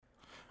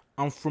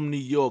I'm from New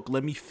York.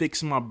 Let me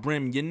fix my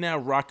brim. You're now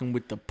rocking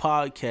with the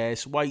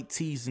podcast, White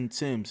Tees and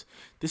Tims.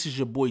 This is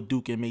your boy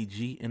Duke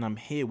MAG, and I'm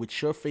here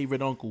with your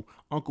favorite uncle,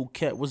 Uncle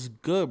Cat. What's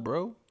good,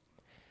 bro?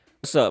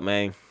 What's up,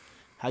 man?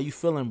 How you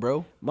feeling,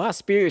 bro? My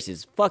spirits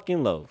is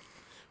fucking low.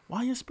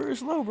 Why your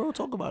spirits low, bro?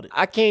 Talk about it.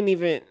 I can't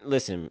even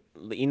listen.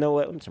 You know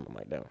what? Let me turn my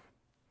mic down.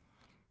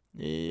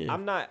 Yeah.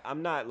 I'm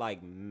not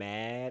like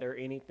mad or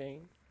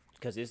anything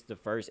because it's the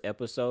first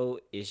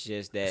episode. It's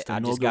just that the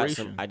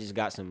I just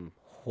got some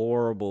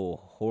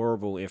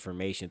horrible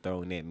information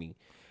thrown at me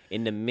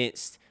in the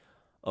midst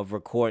of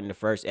recording the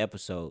first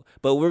episode.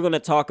 But we're gonna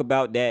talk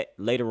about that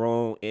later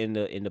on in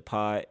the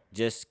pod.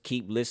 Just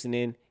keep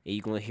listening, and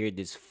you're gonna hear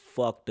this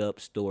fucked up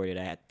story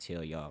that I have to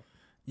tell y'all.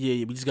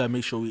 Yeah, we just gotta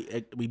make sure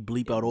we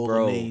bleep out all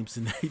Bro, the names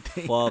and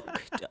everything.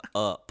 Fucked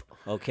up.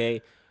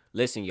 Okay,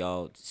 listen,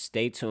 y'all.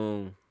 Stay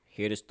tuned.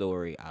 Hear the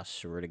story. I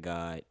swear to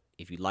God,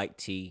 if you like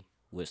tea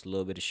with a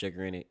little bit of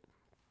sugar in it,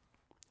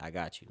 I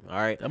got you. All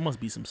right. That must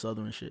be some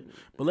southern shit.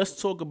 But let's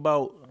start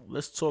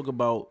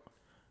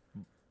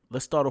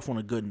off on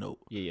a good note.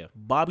 Yeah.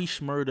 Bobby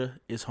Shmurda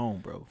is home,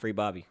 bro. Free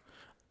Bobby.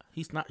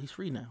 He's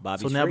free now.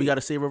 Bobby's so now free. we got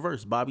to say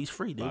reverse. Bobby's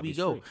free. There Bobby's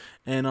we go. free.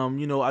 And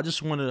I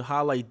just wanted to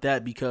highlight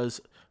that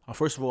because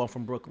first of all, I'm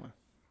from Brooklyn.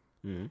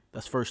 Mm-hmm.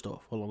 That's first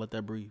off. Hold on, let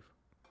that breathe.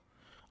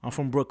 I'm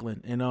from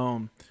Brooklyn,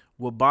 and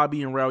what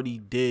Bobby and Rowdy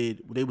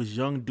did, they was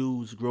young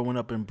dudes growing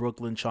up in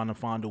Brooklyn trying to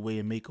find a way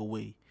and make a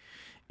way.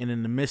 And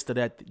in the midst of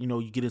that,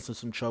 you get into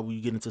some trouble,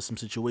 you get into some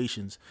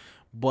situations.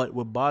 But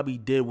what Bobby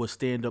did was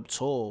stand up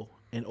tall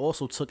and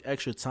also took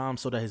extra time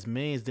so that his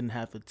mans didn't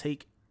have to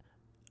take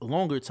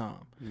longer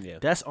time. Yeah.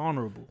 That's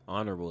honorable.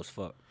 Honorable as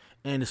fuck.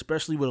 And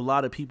especially with a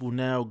lot of people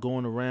now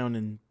going around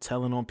and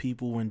telling on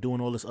people and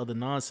doing all this other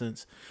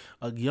nonsense,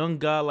 a young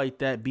guy like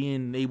that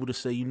being able to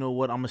say, you know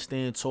what, I'm going to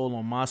stand tall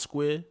on my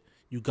square,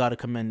 you got to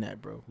commend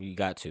that, bro. You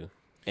got to.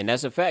 And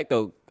that's a fact,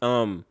 though.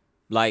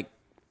 Like,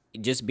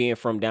 just being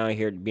from down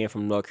here, being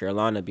from North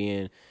Carolina,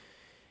 being,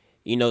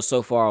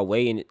 so far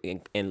away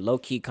and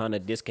low-key kind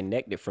of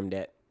disconnected from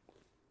that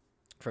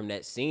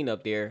scene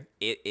up there,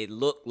 it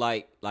looked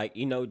like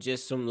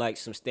just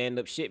some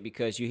stand-up shit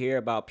because you hear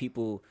about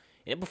people...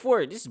 And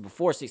this is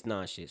before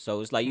 6ix9ine shit.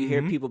 So it's like you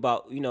hear people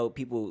about,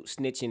 people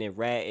snitching and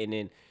ratting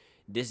and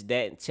this,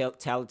 that, and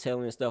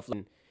tattling and stuff.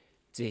 And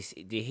to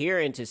hear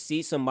and to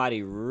see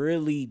somebody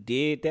really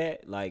did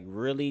that, like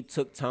really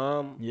took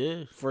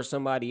time for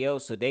somebody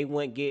else so they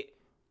wouldn't get...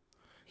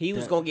 He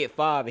was going to get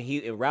 5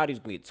 and Rowdy was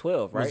going to get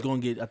 12, right? He was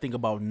going to get, I think,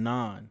 about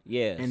 9.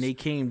 Yeah. And they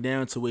came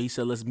down to where he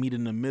said, let's meet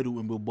in the middle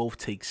and we'll both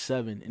take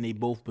 7. And they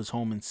both was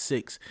home in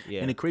 6.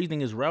 Yeah. And the crazy thing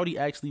is Rowdy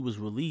actually was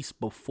released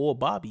before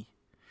Bobby.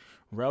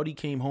 Rowdy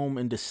came home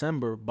in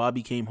December.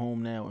 Bobby came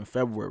home now in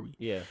February.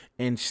 Yeah.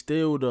 And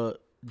still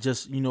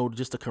just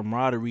the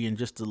camaraderie and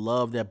just the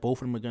love that both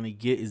of them are going to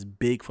get is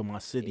big for my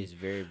city. It's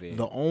very big.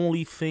 The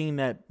only thing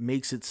that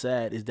makes it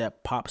sad is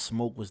that Pop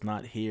Smoke was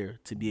not here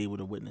to be able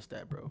to witness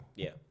that, bro.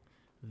 Yeah.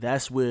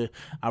 That's where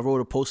I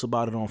wrote a post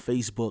about it on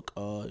Facebook,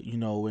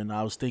 and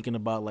I was thinking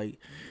about, like,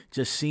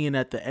 just seeing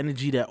that the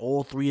energy that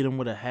all three of them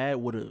would have had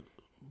would have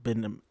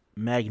been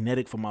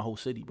magnetic for my whole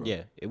city, bro.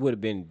 Yeah, it would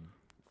have been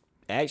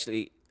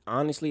actually...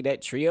 Honestly,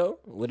 that trio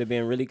would have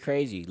been really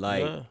crazy.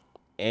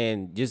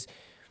 And just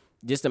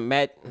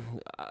imagine.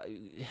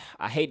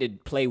 I hate to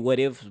play what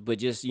if, but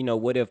just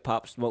what if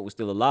Pop Smoke was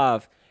still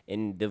alive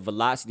and the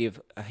velocity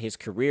of his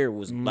career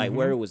was like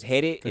where it was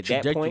headed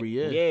at that point.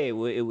 Yeah,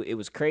 it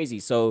was crazy.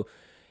 So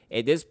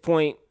at this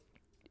point,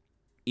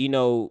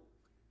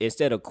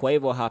 instead of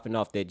Quavo hopping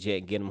off that jet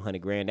and getting him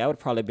 $100,000, that would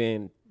probably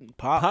been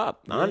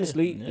Pop.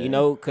 Honestly,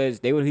 because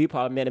he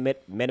probably met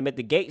him at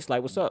the gates.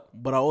 Like, what's up?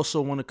 But I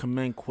also want to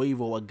commend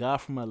Quavo, a guy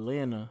from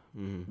Atlanta,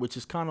 which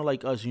is kind of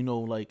like us.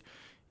 Like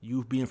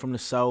you being from the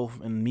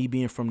South and me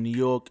being from New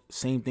York.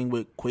 Same thing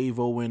with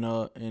Quavo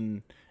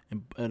and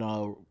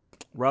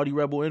Rowdy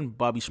Rebel and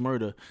Bobby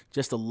Shmurda.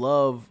 Just the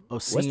love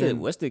of seeing.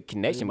 What's the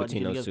connection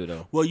between those two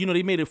though? Well,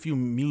 they made a few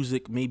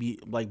music maybe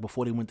like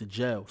before they went to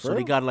jail. So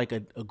they got like a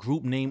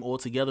group name all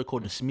together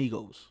called the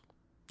Smigos.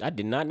 I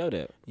did not know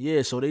that.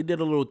 Yeah, so they did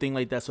a little thing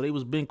like that. So they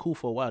was been cool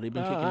for a while. They've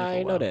been kicking it for a while. I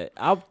didn't know that.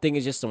 I think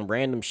it's just some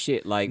random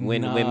shit like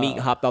when Meek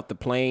hopped off the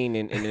plane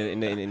in the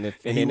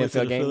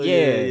NFL game.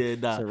 Yeah,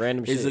 nah. Some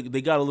random shit.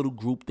 They got a little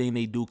group thing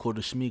they do called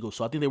the Smigos.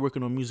 So I think they're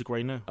working on music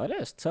right now. Oh,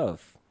 that's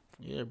tough.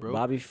 Yeah, bro.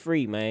 Bobby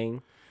Free,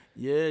 man.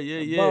 Yeah.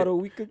 About a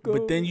week ago.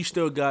 But then you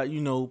still got,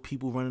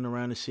 people running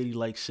around the city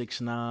like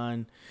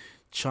 6ix9ine,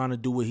 trying to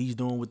do what he's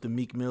doing with the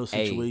Meek Mill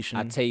situation.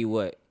 Hey, I tell you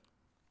what.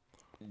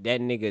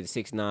 That nigga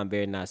 6ix9ine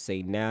better not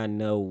say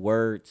no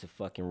word to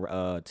fucking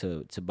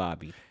to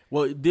Bobby.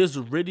 Well, there's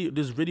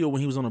video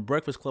when he was on the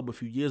Breakfast Club a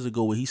few years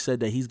ago where he said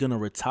that he's gonna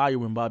retire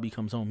when Bobby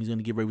comes home. He's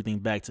gonna give everything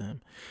back to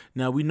him.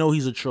 Now we know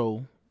he's a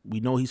troll. We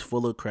know he's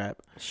full of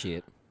crap.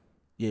 Shit.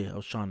 Yeah, I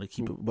was trying to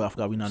keep it, but I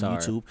forgot we're not on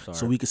YouTube, sorry.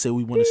 so we can say what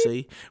we want to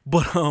say.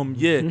 But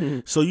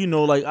yeah, so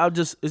like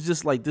it's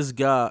just like this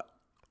guy.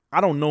 I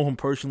don't know him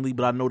personally,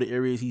 but I know the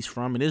areas he's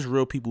from, and there's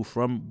real people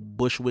from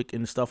Bushwick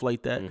and stuff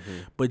like that.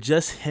 But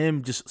just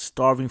him just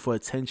starving for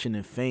attention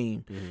and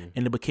fame,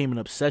 and it became an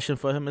obsession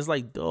for him. It's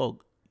like,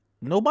 dog,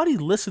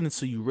 nobody's listening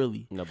to you,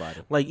 really.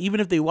 Nobody. Like, even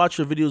if they watch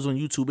your videos on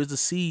YouTube, it's to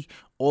see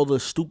all the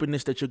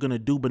stupidness that you're gonna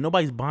do, but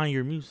nobody's buying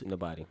your music.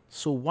 Nobody.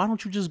 So why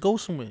don't you just go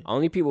somewhere?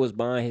 Only people who's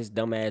buying his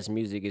dumbass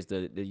music is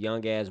the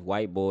young ass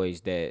white boys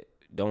that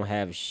don't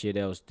have shit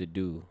else to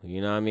do.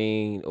 You know what I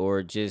mean?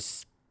 Or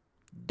just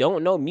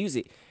don't know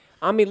music.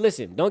 I mean,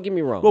 listen, don't get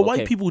me wrong. Well, okay?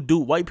 white people do.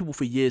 White people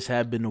for years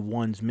have been the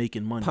ones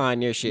making money.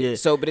 Pioneer shit. Yeah.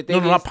 So, but the thing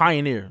no, is, not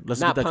pioneer. Let's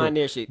not get that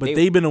pioneer correct. shit. But They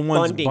they've been the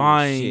ones funding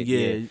buying.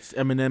 shit,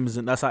 Eminem's,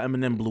 and that's how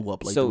Eminem blew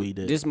up like the way he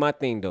did. This is my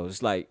thing though.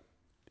 It's like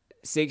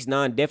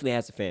 6ix9ine definitely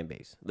has a fan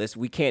base.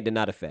 We can't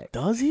deny the fact.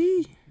 Does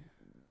he?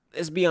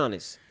 Let's be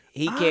honest.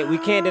 We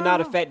can't deny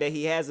the fact that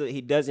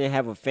he doesn't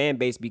have a fan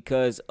base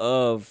because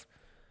of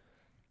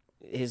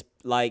his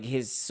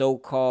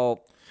so-called.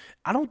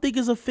 I don't think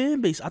it's a fan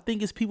base. I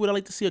think it's people that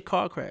like to see a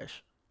car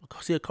crash,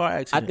 see a car I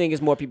accident. think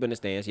it's more people in the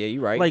stands. Yeah,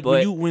 you're right. Like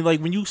but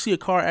when you see a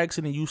car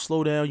accident, you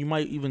slow down. You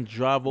might even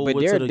drive over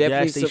there to are the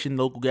definitely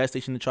local gas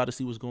station, to try to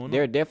see what's going on.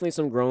 there are definitely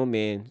some grown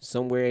men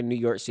somewhere in New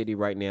York City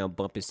right now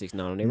bumping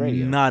 6ix9ine on their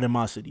radio. Not in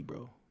my city,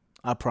 bro.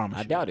 I promise.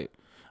 I doubt it.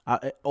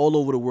 All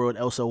over the world,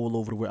 also all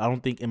over the world. I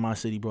don't think in my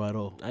city, bro, at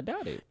all. I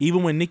doubt it.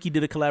 Even when Nicki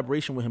did a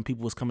collaboration with him,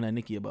 people was coming at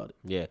Nicki about it.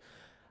 Yeah.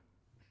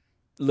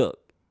 Look,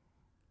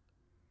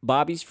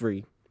 Bobby's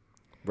free,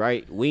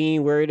 right? We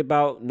ain't worried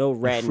about no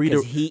ratting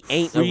because he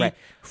ain't a rat.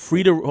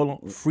 Free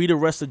the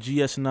rest of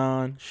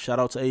GS9. Shout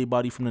out to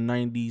everybody from the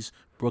 90s.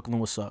 Brooklyn,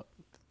 what's up?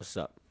 What's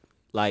up?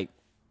 Like,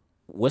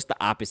 what's the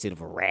opposite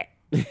of a rat?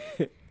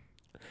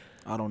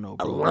 I don't know,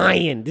 A bro.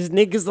 lion. This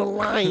nigga's a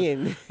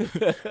lion.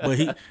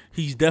 But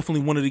he's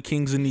definitely one of the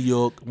kings of New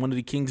York, one of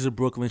the kings of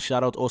Brooklyn.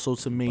 Shout out also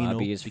to Mano,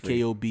 Bobby is the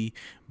free. KOB.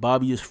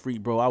 Bobby is free,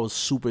 bro. I was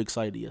super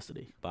excited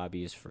yesterday.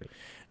 Bobby is free.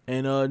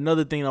 And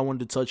another thing I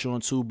wanted to touch on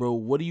too, bro.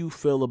 What do you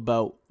feel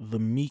about the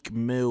Meek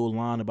Mill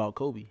line about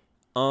Kobe?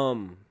 What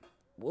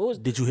was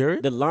Did you hear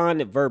it? the line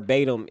that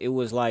verbatim? It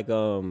was like,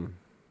 I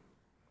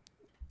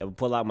would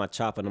pull out my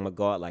chopper and I'm gonna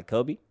go out like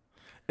Kobe.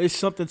 It's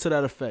something to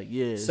that effect,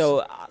 yeah.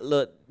 So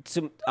look,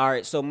 all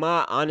right. So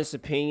my honest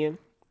opinion,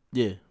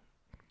 yeah.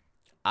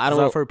 I 'Cause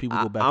don't. I've heard people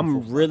go back and I'm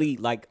forth. really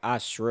like, I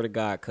swear to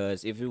God,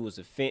 cause if it was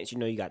a fence,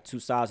 you got two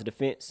sides of the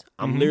fence.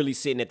 I'm literally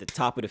sitting at the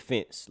top of the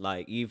fence,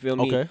 like, you feel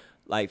me? Okay.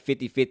 Like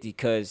 50-50,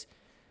 cause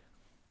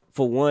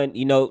for one,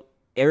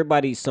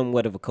 everybody's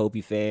somewhat of a Kobe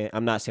fan.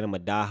 I'm not saying I'm a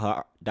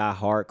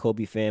die-hard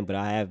Kobe fan, but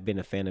I have been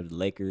a fan of the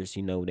Lakers.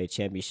 Their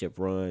championship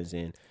runs,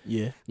 and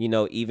Yeah.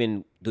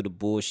 even through the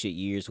bullshit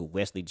years with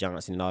Wesley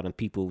Johnson and all them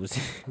people was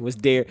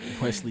there.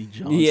 Wesley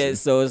Johnson. Yeah,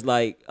 so it's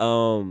like,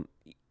 I'm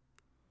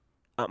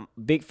a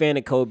big fan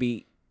of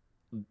Kobe.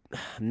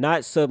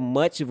 Not so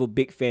much of a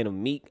big fan of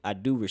Meek. I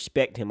do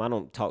respect him. I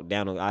don't talk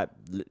down on.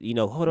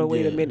 Hold on,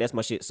 wait a Yeah. minute. That's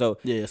my shit. So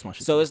Yeah, that's my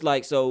shit. so it's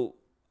like, so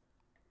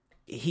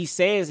he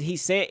said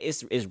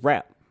it's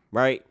rap,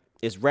 right?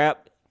 It's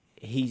rap.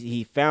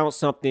 He found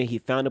something. He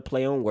found a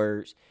play on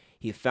words.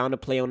 He found a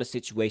play on the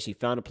situation. He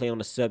found a play on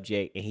the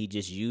subject, and he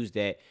just used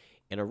that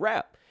in a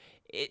rap.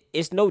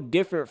 It's no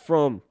different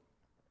from,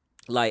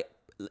 like,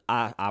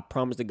 I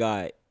promise to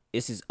God,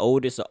 it's an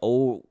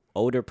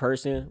older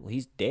person. Well,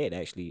 he's dead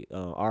actually.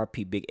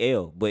 R.P. Big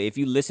L. But if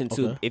you listen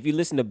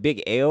to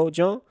Big L,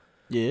 John,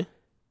 Yeah.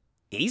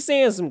 he's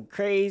saying some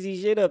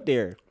crazy shit up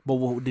there.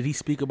 But did he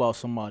speak about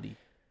somebody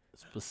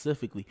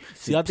specifically?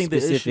 See, I think the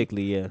issue,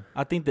 Specifically, yeah.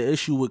 I think the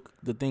issue with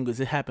the thing is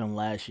it happened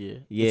last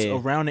year. Yeah.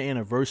 It's around the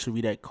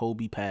anniversary that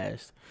Kobe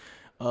passed.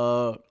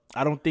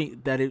 I don't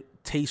think that it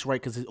tastes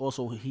right because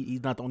also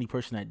he's not the only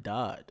person that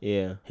died.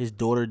 Yeah. His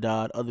daughter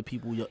died. Other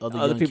people Other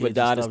young people kids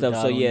died and stuff.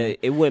 So died on yeah, there.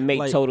 it wouldn't make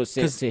Like, total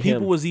sense 'cause to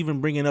people him. was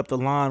even bringing up the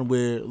line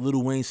where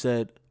Lil Wayne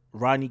said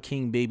Rodney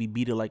King baby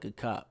beat her like a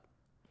cop.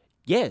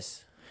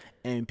 Yes.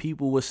 And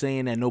people were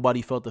saying that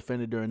nobody felt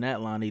offended during that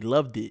line. They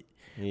loved it.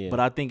 Yeah. But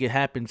I think it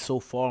happened so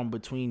far in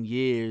between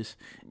years.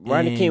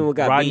 Rodney and King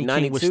got Rodney beat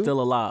King was 92?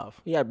 still alive.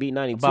 He got beat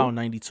 92. About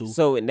 92.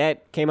 So, and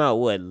that came out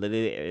what?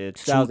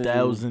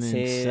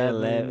 2010,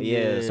 11,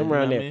 yeah, somewhere around you know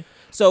what I there. mean?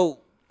 So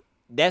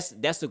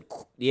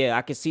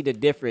I can see the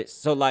difference.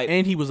 So like,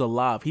 And he was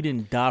alive. He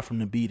didn't die from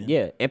the beating.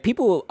 yeah, and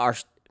people are.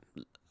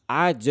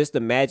 I just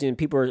imagine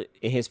people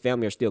in his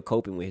family are still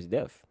coping with his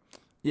death.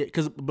 Yeah,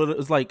 but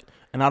it's like,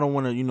 and I don't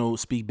want to,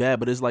 speak bad,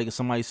 but it's like if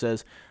somebody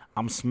says,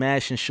 I'm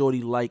smashing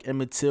shorty like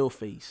Emmett Till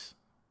face.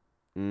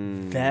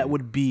 That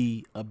would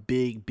be a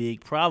big,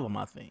 big problem,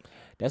 I think.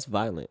 That's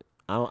violent.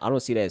 I don't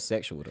see that as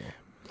sexual though.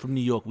 From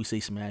New York, we say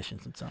smashing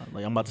sometimes.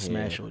 Like, I'm about to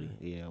smash shorty.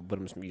 Yeah, but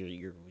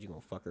you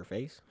gonna fuck her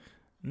face?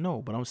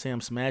 No, but I'm saying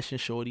I'm smashing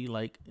shorty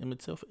like Emmett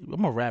Till.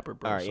 I'm a rapper,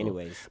 bro. All right.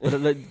 Anyways,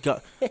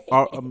 But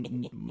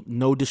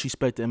no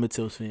disrespect to Emmett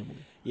Till's family.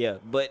 yeah,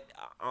 but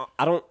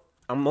I don't.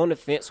 I'm on the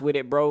fence with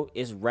it, bro.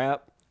 It's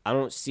rap. I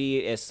don't see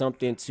it as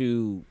something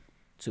to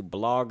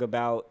blog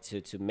about,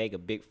 to make a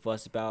big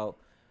fuss about.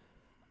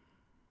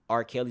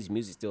 R. Kelly's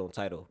music still on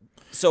title.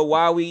 So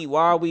why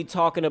are we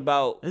talking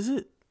about? Is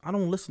it? I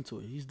don't listen to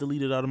it. He's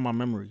deleted out of my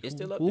memory. It's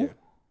still up Who? there.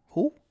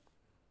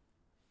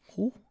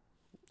 Who?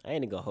 I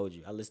ain't gonna hold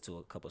you. I listen to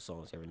a couple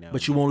songs every now.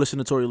 But you won't listen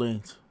to Tory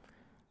Lanez.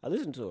 I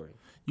listen to her.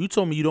 You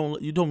told me you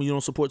don't. You told me you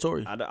don't support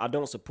Tory. I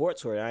don't support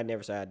Tory. I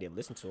never said I didn't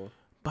listen to him.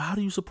 But how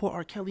do you support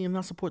R. Kelly and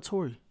not support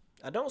Tory?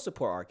 I don't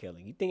support R.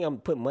 Kelly. You think I'm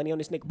putting money on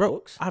this nigga Bro,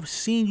 books? I've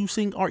seen you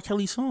sing R.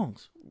 Kelly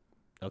songs.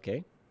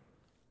 Okay.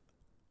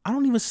 I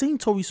don't even sing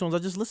Tory songs. I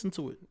just listen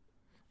to it.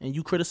 And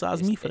you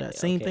criticize me for that.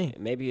 Same thing.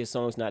 Maybe his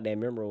song's not that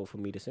memorable for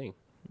me to sing.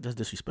 That's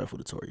disrespectful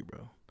to Tory,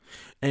 bro.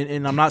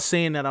 And I'm not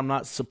saying that I'm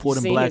not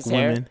supporting seen black his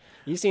hair? women.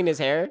 You seen his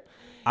hair?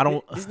 I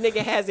don't. This nigga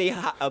has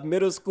a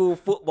middle school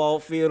football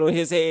field on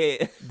his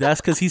head.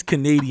 That's because he's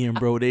Canadian,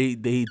 bro. They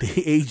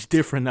age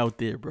different out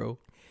there, bro.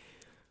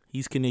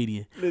 He's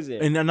Canadian.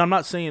 Listen. And I'm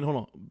not saying, hold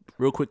on,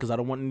 real quick, because I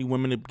don't want any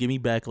women to give me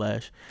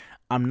backlash.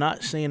 I'm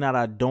not saying that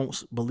I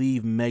don't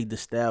believe Meg Thee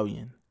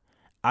Stallion.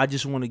 I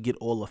just want to get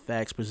all the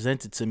facts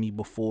presented to me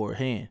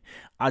beforehand.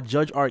 I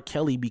judge R.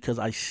 Kelly because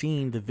I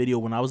seen the video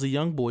when I was a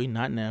young boy,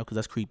 not now because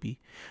that's creepy,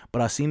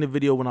 but I seen the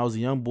video when I was a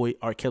young boy,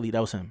 R. Kelly,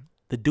 that was him.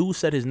 The dude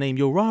said his name,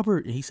 yo,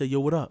 Robert, and he said, yo,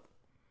 what up?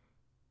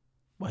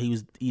 While he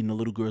was eating a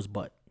little girl's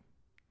butt.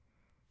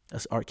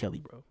 That's R. Kelly,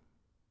 bro.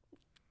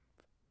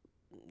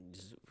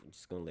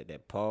 Just gonna let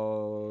that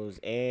pause.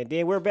 And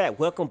then we're back.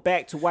 Welcome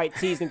back to White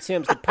Tees and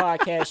Tims, the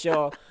podcast,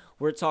 y'all.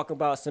 We're talking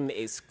about some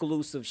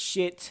exclusive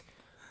shit.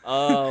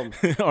 R.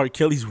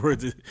 Kelly's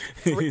words.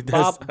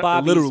 That's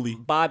literally.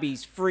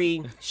 Bobby's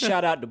free.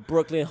 Shout out to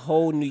Brooklyn.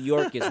 Whole New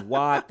York is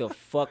wide the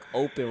fuck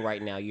open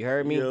right now. You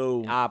heard me?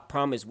 Yo. I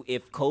promise.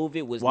 If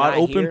COVID was Wide not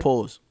open, here,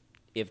 pause.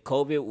 if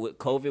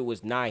COVID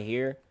was not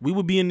here, We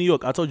would be in New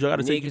York. I told you I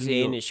gotta take you niggas to New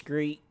in York. the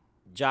street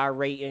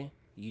gyrating.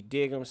 You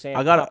dig what I'm saying?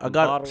 I gotta Popping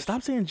bottles.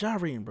 stop saying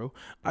gyrating, bro.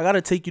 I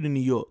gotta take you to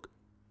New York.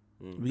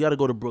 We gotta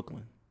go to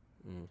Brooklyn.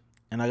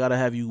 And I gotta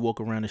have you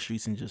walk around the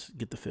streets and just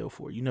get the feel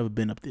for it. You never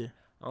been up there.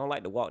 I don't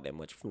like to walk that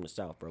much from the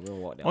south, bro. We don't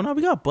walk that. Oh no,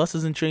 we got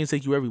buses and trains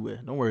take you everywhere.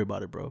 Don't worry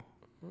about it, bro.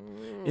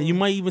 And you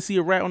might even see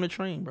a rat on the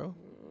train, bro.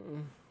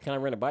 Can I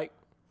rent a bike?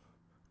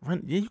 Yeah,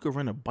 you could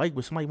rent a bike,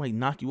 but somebody might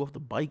knock you off the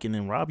bike and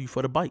then rob you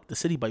for the bike. The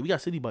city bike. We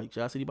got city bikes.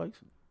 Y'all city bikes?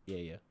 Yeah.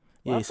 Yeah,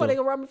 Why the fuck they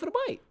gonna rob me for the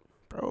bike?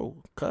 Bro,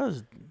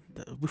 cause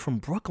we're from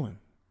Brooklyn,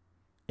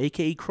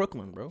 aka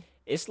Crooklyn, bro.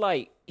 It's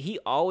like he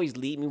always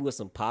lead me with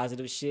some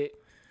positive shit,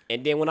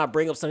 and then when I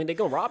bring up something, they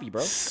gonna rob you,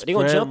 bro. They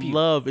gonna jump you.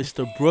 Love, it's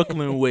the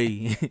Brooklyn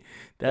way.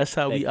 That's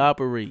how we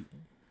operate.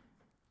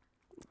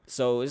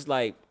 So it's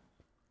like,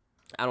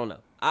 I don't know.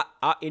 I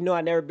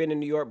I never been to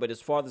New York, but as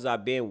far as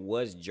I've been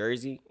was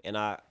Jersey, and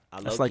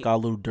That's like our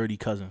little dirty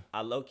cousin.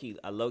 I low key,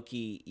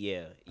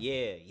 yeah.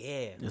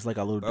 It's like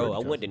our little dirty Bro, I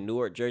cousin. went to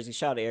Newark, Jersey.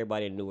 Shout out to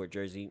everybody in Newark,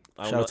 Jersey.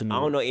 Shout out to I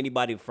Newark. don't know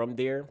anybody from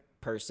there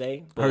per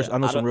se. But I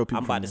know some real people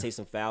I'm from about to there. say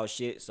some foul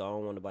shit, so I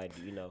don't want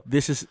nobody to,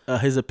 This is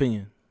his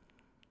opinion.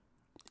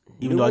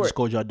 Even though I just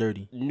called y'all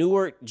dirty.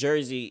 Newark,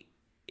 Jersey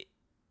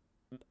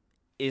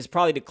is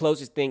probably the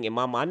closest thing in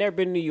my mind. I never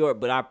been to New York,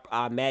 but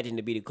I imagine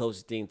to be the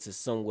closest thing to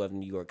somewhere of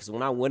New York. Because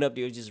when I went up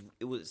there,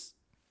 it was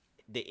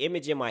the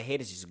image in my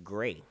head is just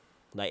gray.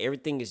 Like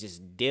everything is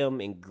just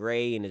dim and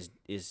gray, and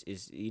is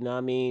you know what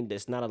I mean?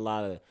 There's not a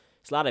lot of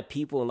it's a lot of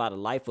people and a lot of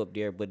life up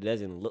there, but it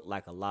doesn't look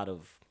like a lot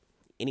of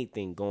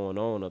anything going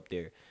on up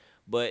there.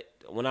 But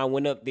when I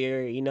went up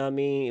there, you know what I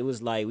mean? It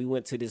was like we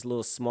went to this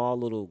small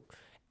little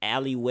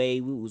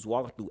alleyway. We was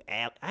walking through.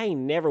 I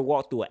ain't never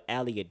walked through an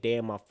alley a day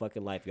in my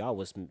fucking life. Y'all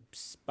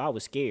I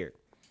was scared.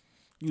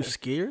 You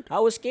scared? I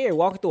was scared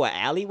walking through an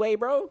alleyway,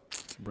 bro.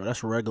 Bro,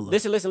 that's regular.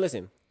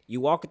 Listen. You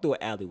walking through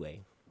an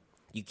alleyway.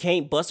 You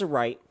can't bust a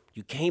right.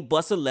 You can't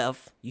bust a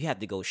left. You have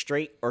to go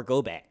straight or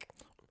go back.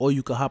 Or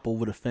you could hop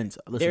over the fence.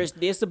 Listen,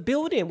 There's a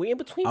building. We're in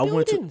between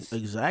buildings.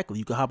 Exactly.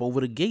 You could hop over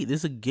the gate.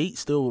 There's a gate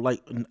still.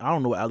 Like I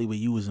don't know what alleyway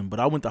you was in,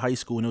 but I went to high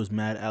school and there was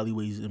mad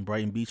alleyways in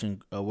Brighton Beach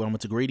and where I went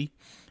to Grady,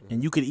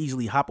 and you could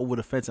easily hop over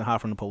the fence and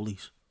hide from the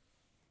police.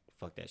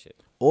 Fuck that shit.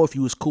 Or if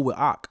you was cool with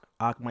Ock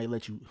might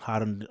let you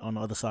hide on the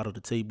other side of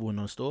the table in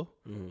the store.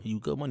 You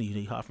good money.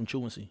 They hide from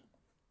truancy.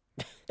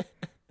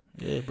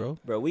 Yeah, bro.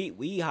 Bro,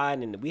 we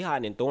hiding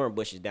in thorn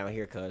bushes down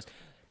here, cuz.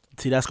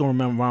 See, that's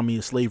gonna remind me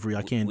of slavery.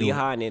 I can't do it. We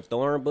hiding in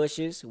thorn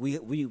bushes.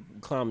 We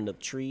climbing up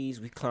trees.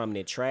 We climbing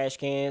in trash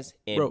cans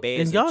and Bro,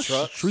 beds and y'all and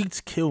trucks.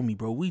 streets kill me,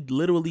 bro. We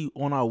literally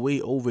on our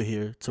way over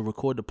here to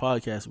record the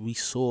podcast, we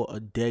saw a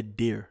dead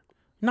deer.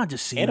 Not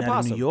just seeing And a that in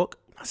possum. New York.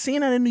 Not seeing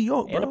that in New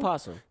York, bro. And a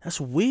possum. That's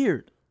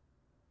weird.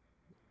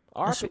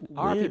 RP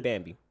weird.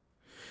 Bambi.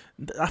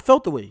 I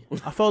felt the way.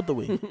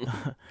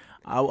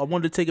 I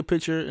wanted to take a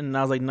picture, and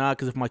I was like, nah,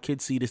 because if my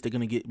kids see this, they're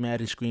gonna get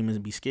mad and scream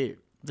and be scared.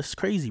 This is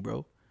crazy,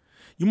 bro.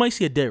 You might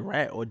see a dead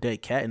rat or a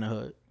dead cat in the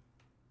hood.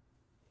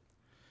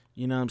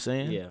 You know what I'm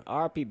saying? Yeah,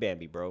 RP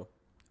Bambi, bro.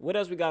 What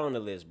else we got on the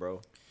list,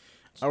 bro?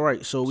 All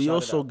right, so we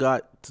also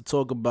got to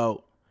talk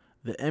about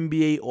the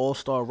NBA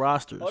All-Star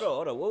rosters.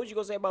 Hold on. What was you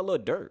gonna say about Lil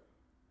Durk?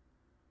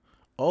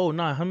 Oh,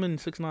 nah, him and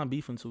 6ix9ine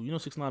beefing too. You know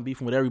 6ix9ine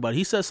beefing with everybody.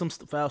 He said some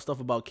foul stuff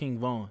about King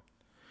Von.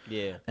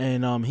 Yeah.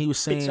 And he was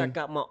saying, Bitch, I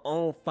got my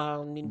own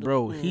file.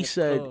 bro, he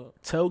said,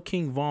 tell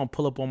King Von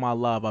pull up on my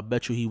live. I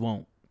bet you he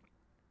won't.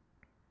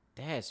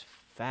 That's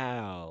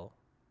foul.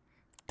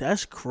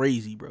 That's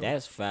crazy, bro.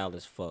 That's foul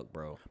as fuck,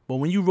 bro. But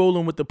when you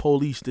rolling with the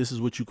police, this is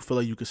what you feel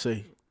like you could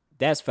say.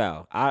 That's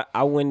foul. I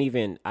don't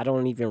even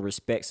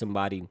respect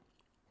somebody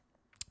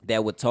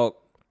that would talk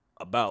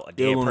about a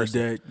dead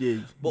person. Yeah,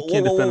 But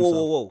can't defend himself.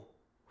 whoa.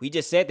 We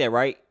just said that,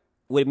 right?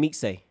 What did Meek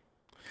say?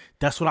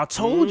 That's what I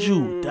told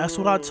you. That's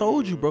what I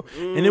told you, bro.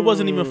 And it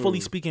wasn't even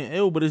fully speaking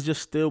ill, but it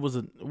just still was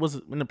an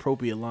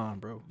inappropriate line,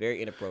 bro.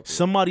 Very inappropriate.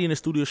 Somebody in the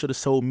studio should have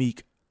told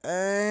Meek,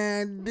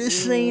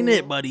 this ain't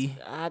it, buddy.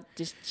 I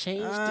just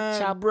changed the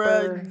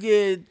chopper. Bruh,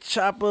 yeah,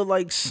 chopper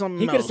like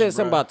something He could have else, said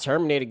something bruh. about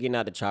Terminator getting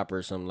out the chopper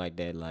or something like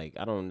that. Like,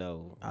 I don't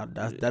know.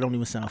 That don't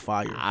even sound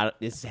fire.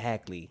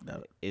 Exactly.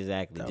 That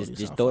Just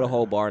sound throw the fire.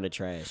 whole bar in the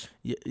trash.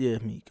 Yeah,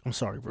 Meek. I'm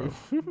sorry, bro.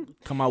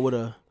 Come out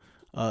with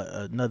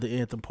another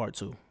anthem part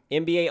 2.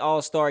 NBA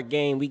All-Star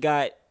Game. We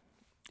got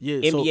Yeah,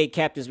 NBA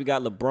captains. We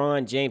got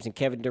LeBron James and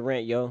Kevin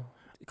Durant, yo.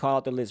 Call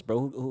out the list,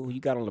 bro. Who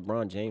you got on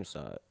LeBron James'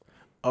 side?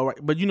 all right,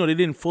 but they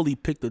didn't fully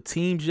pick the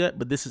teams yet,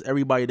 but this is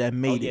everybody that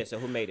made it. So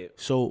who made it?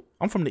 So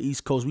I'm from the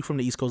East Coast. We from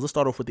the East Coast. Let's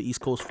start off with the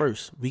East Coast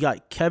first. We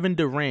got Kevin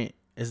Durant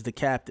as the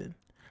captain.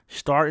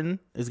 Starting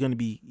is going to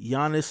be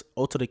Giannis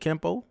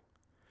Antetokounmpo,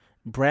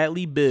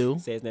 Bradley Beal.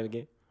 Say his name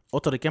again.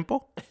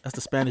 Antetokounmpo? That's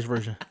the Spanish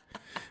version.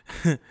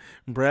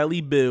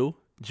 Bradley Beal,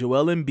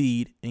 Joel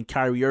Embiid, and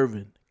Kyrie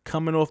Irving.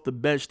 Coming off the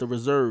bench, the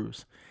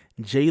reserves,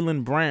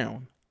 Jaylen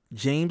Brown,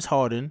 James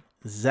Harden,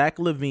 Zach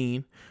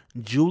LaVine,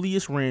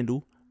 Julius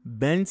Randle,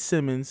 Ben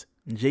Simmons,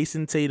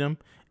 Jason Tatum,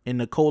 and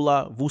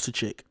Nikola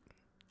Vucevic.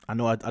 I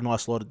know I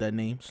slaughtered that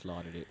name.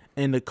 Slaughtered it.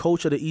 And the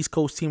coach of the East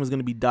Coast team is going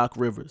to be Doc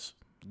Rivers.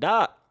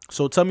 Doc.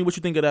 So tell me what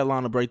you think of that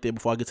lineup right there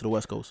before I get to the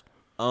West Coast.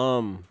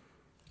 Do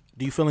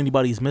you feel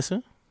anybody's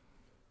missing?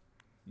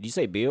 Did you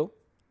say Bill?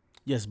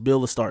 Yes,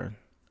 Bill is starting.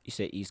 You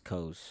said East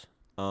Coast.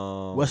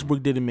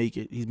 Westbrook didn't make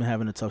it. He's been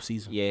having a tough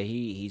season. Yeah,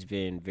 he's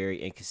been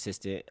very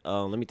inconsistent.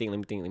 Let me think. Let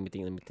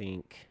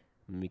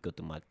me go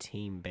through my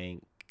team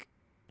bank.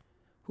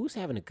 Who's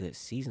having a good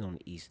season on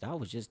the East? I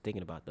was just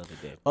thinking about the other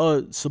day.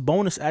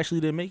 Sabonis actually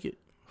didn't make it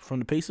from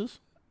the Pacers.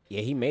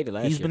 Yeah, he made it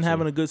last year. He's been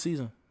having a good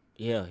season.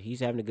 Yeah,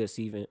 he's having a good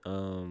season.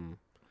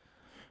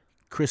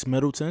 Chris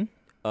Middleton.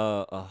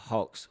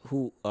 Hawks.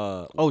 Who?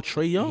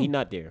 Trae Young. He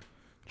not there.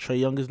 Trae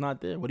Young is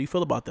not there. What do you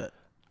feel about that?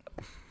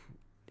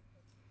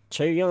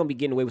 Trae Young be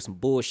getting away with some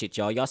bullshit,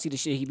 y'all. Y'all see the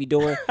shit he be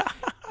doing?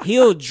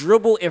 He'll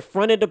dribble in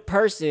front of the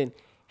person,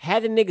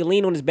 have the nigga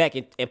lean on his back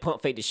and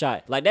pump fake the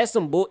shot. Like that's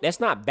some bull.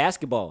 That's not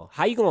basketball.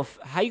 How you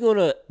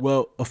gonna?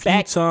 Well, a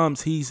few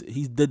times he's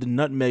did the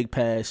nutmeg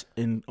pass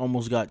and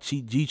almost got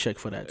G check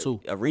for that too.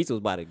 Ariza was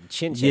about to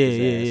chin check.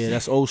 Yeah.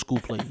 That's old school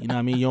play. You know what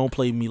I mean? You don't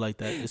play me like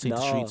that. This ain't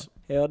the streets.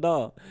 Hell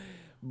no.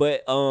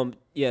 But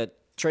yeah,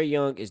 Trae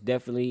Young is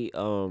definitely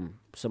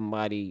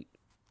somebody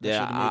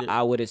that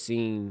I would have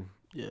seen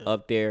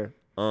up there.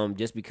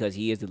 Just because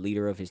he is the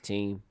leader of his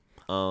team.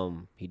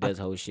 He does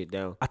hold shit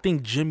down. I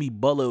think Jimmy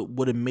Butler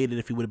would have made it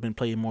if he would have been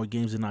playing more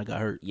games and not got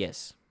hurt.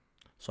 Yes.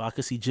 So I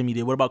could see Jimmy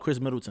there. What about Chris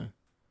Middleton?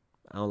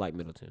 I don't like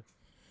Middleton.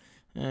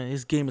 Yeah,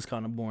 his game is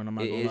kind of boring. I'm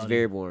not gonna lie. It's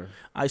very boring.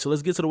 All right, so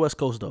let's get to the West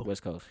Coast though.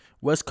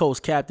 West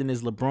Coast captain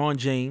is LeBron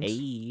James.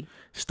 Hey.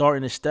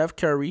 Starting is Steph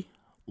Curry,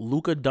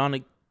 Luka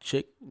Doncic.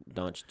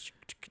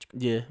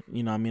 Yeah,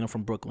 you know what I mean? I'm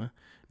from Brooklyn.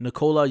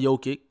 Nikola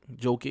Jokic,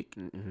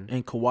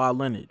 and Kawhi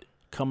Leonard.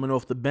 Coming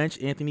off the bench,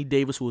 Anthony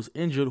Davis, who was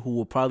injured, who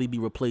will probably be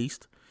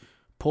replaced.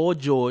 Paul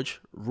George,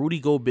 Rudy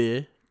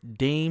Gobert,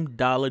 Damian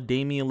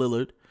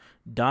Lillard,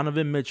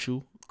 Donovan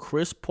Mitchell,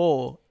 Chris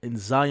Paul, and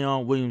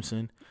Zion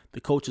Williamson.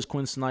 The coach is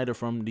Quinn Snyder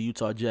from the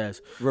Utah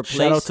Jazz.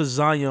 Shout out to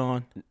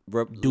Zion.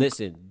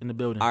 Listen, in the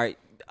building. All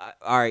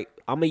right.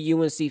 I'm a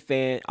UNC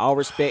fan. All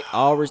respect.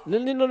 No.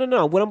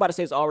 What I'm about to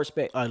say is all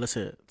respect. All right, let's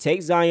hear it.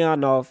 Take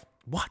Zion off.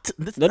 What?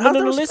 No.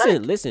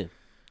 Listen.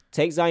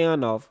 Take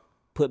Zion off.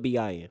 Put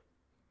B.I. in.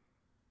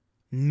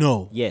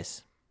 No.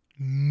 Yes.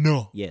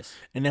 No. Yes.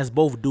 And that's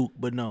both Duke,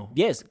 but no.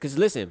 Yes, because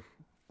listen,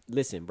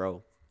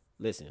 bro.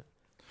 Listen.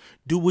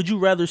 Dude, would you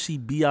rather see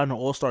B.I. in the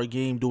All-Star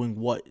game doing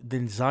what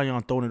than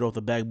Zion throwing it off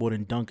the backboard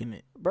and dunking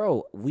it?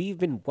 Bro, we've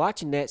been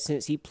watching that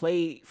since he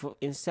played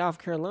in South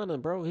Carolina,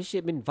 bro. His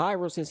shit been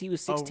viral since he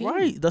was 16. All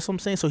right. That's what I'm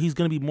saying. So he's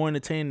going to be more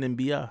entertaining than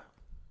B.I.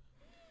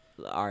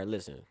 All right,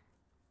 listen.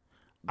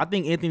 I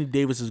think Anthony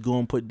Davis is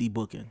going to put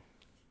D-Book in.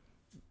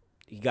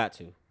 He got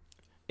to.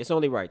 It's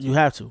only right. You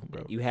have to,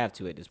 bro. You have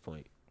to at this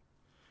point.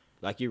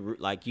 Like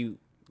you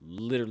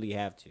literally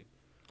have to.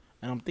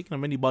 And I'm thinking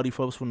of anybody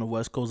else from the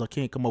West Coast. I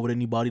can't come up with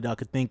anybody that I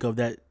could think of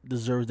that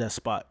deserves that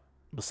spot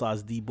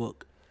besides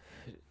D-Book.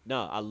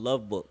 No, I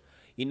love Book.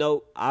 You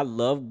know, I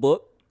love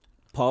Book,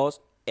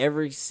 pause,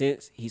 ever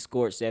since he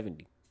scored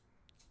 70.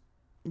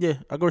 Yeah,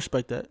 I can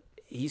respect that.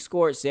 He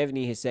scored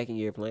 70 his second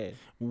year playing.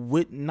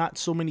 With not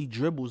so many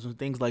dribbles and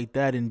things like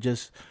that, and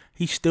just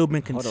he's still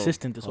been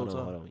consistent this whole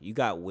time. Hold on. You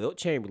got Wilt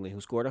Chamberlain,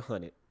 who scored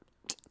 100.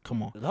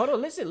 Come on. Hold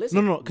on, listen.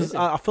 No, because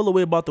I feel a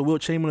way about the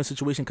Wilt Chamberlain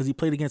situation because he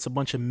played against a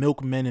bunch of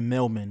milkmen and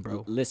mailmen,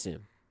 bro.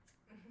 Listen.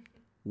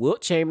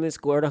 Wilt Chamberlain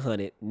scored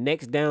 100.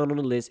 Next down on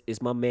the list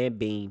is my man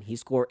Bean. He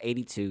scored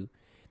 82.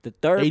 The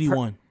third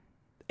 81.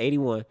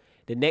 81.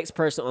 The next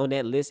person on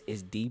that list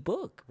is D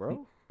Book,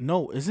 bro.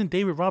 No, isn't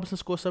David Robinson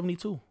score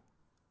 72?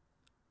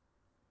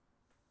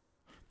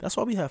 That's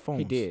why we have phones.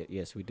 He did.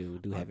 Yes, we do. We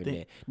do have him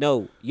there.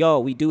 No, yo,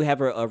 we do have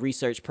a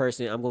research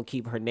person. I'm gonna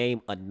keep her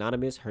name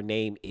anonymous. Her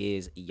name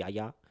is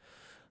Yaya.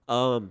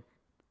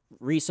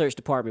 Research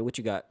department. What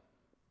you got?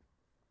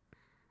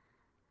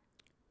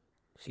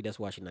 See, that's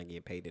why she's not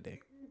getting paid today.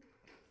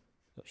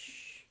 Oh,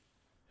 shh.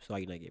 That's why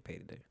you're not getting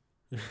paid today.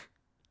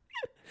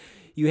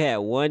 You had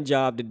one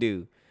job to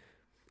do,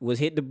 was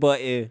hit the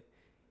button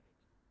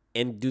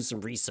and do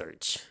some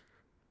research.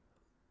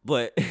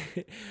 But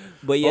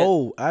yeah.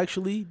 Oh,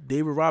 actually,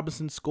 David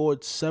Robinson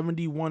scored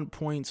 71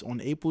 points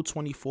on April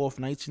 24th,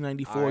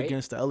 1994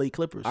 against the LA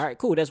Clippers. All right,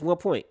 cool. That's 1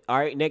 point. All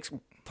right, next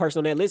person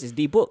on that list is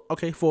D Book.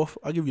 Okay, fourth.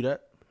 I'll give you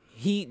that.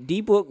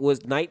 D Book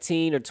was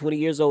 19 or 20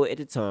 years old at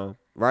the time,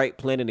 right?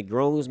 Playing in the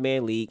Grown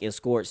Man League and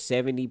scored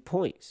 70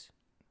 points.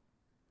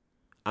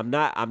 I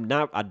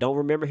don't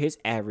remember his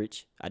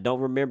average. I don't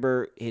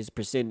remember his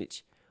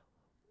percentage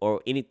or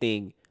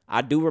anything.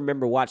 I do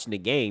remember watching the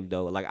game,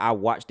 though. Like, I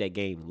watched that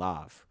game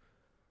live.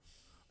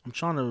 I'm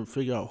trying to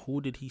figure out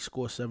who did he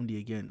score 70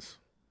 against.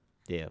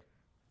 Yeah.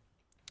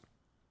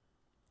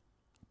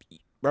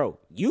 Bro,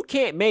 you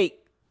can't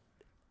make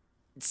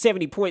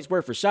 70 points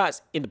worth of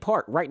shots in the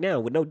park right now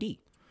with no D.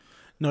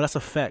 No, that's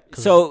a fact.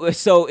 So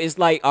it's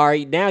like, all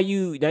right, now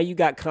you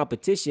got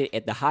competition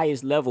at the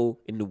highest level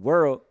in the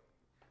world,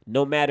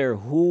 no matter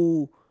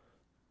who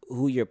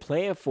you're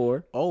playing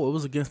for. Oh, it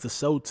was against the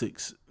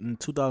Celtics in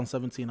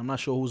 2017. I'm not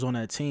sure who's on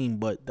that team,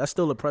 but that's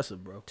still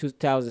impressive, bro.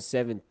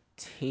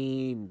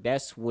 2017.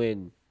 That's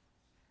when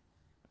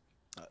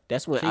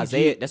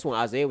KG,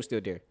 Isaiah was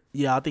still there.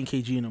 Yeah, I think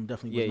KG and them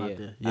definitely was not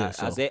there. Yeah,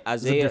 so Isaiah,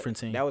 it's a different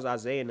team. That was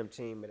Isaiah and them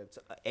team at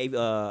the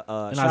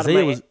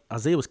and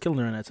Isaiah was killing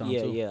her in that time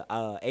too.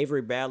 Yeah.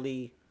 Avery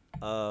Bradley,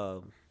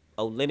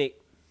 Olynyk,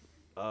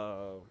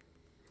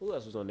 who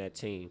else was on that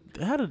team?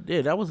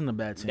 That wasn't a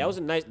bad team. That was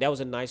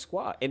a nice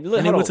squad. And look,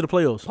 and they went to the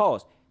playoffs.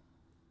 Pause.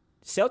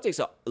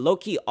 Celtics are low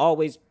key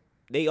always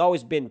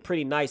been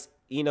pretty nice,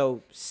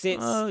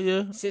 since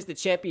the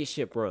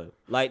championship run.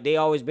 Like, they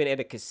always been at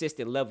a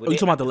consistent level. Oh, you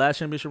talking about the last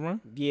championship run?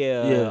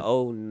 Yeah.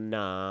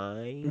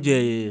 09.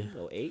 Yeah.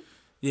 08.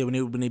 Yeah,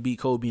 when they beat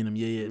Kobe and them.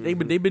 Yeah.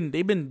 Mm-hmm.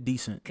 They've been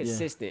decent.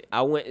 Consistent. Yeah.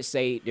 I wouldn't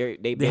say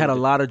they had a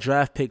lot of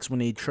draft picks when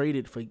they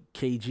traded for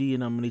KG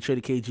and them. When they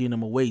traded KG and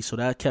them away, so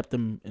that kept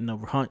them in the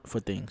hunt for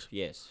things.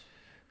 Yes.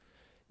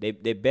 They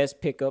best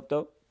pickup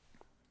though.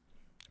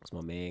 That's my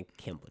man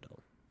Kemba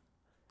though.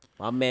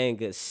 My man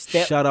could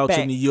step Shout out back,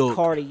 to New York.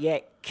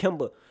 Cardiac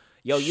Kemba.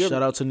 Yo,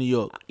 shout out to New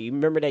York. You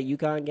remember that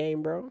UConn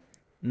game, bro?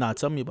 Nah,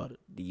 tell me about it.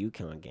 The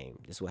UConn game.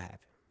 This is what happened.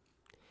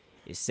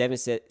 It's 7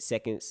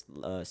 seconds.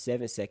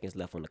 7 seconds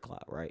left on the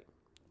clock, right?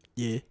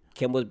 Yeah.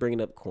 Kemba's bringing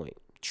up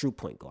true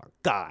point guard.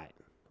 God,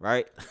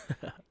 right?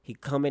 He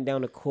coming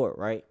down the court,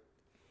 right?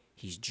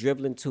 He's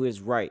dribbling to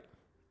his right.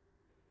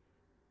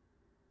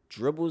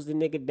 Dribbles the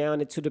nigga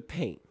down into the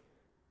paint.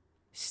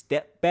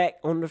 Step back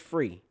on the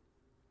free.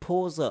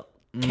 Pulls up.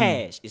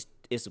 Cash. It's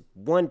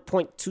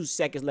 1.2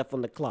 seconds left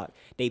on the clock.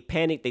 They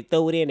panic. They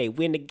throw it in. They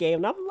win the game.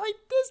 And I'm like,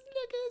 this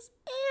nigga is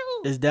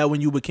ill. Is that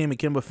when you became a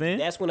Kemba fan?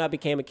 That's when I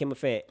became a Kemba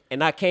fan.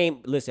 And I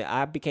ain't going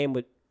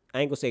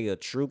to say a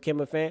true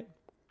Kemba fan,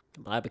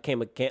 but I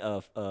became a fan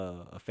of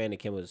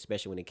Kemba,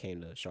 especially when it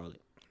came to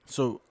Charlotte.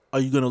 So, are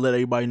you going to let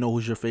everybody know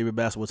who's your favorite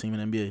basketball team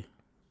in the NBA?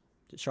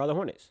 The Charlotte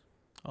Hornets.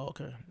 Oh,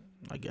 okay.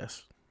 I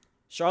guess.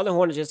 Charlotte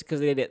Hornets, just because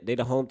they're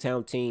the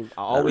hometown team.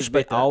 I always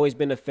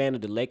been a fan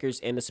of the Lakers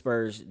and the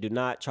Spurs. Do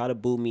not try to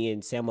boo me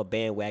and say I'm a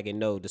bandwagon.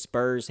 No, the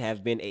Spurs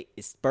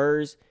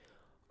Spurs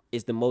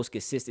is the most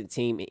consistent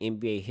team in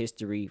NBA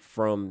history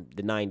from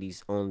the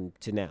 90s on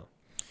to now.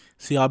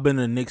 See, I've been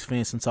a Knicks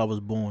fan since I was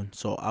born,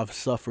 so I've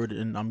suffered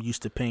and I'm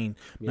used to pain.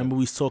 Yeah. Remember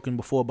we was talking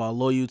before about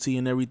loyalty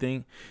and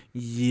everything?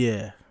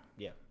 Yeah.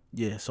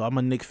 So I'm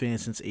a Knicks fan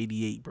since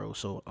 '88, bro.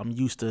 So I'm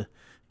used to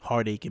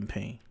heartache and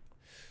pain.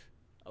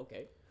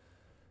 Okay.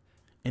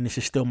 And this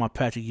is still my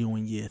Patrick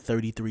Ewing year,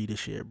 33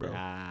 this year, bro.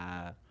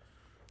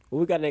 What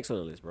we got next on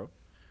the list, bro?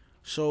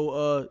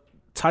 So,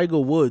 Tiger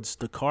Woods,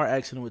 the car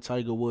accident with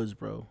Tiger Woods,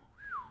 bro.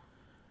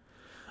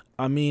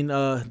 I mean,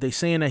 they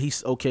saying that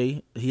he's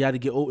okay. He had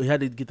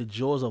to get the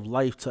jaws of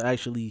life to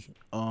actually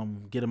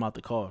get him out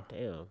the car.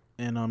 Damn.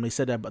 And they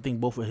said that I think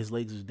both of his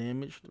legs is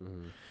damaged.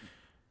 Mm-hmm.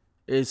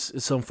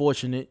 It's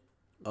unfortunate.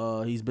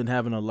 He's been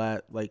having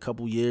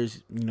couple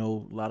years, a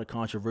lot of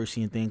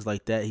controversy and things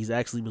like that. He's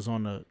actually was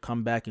on the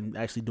comeback and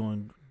actually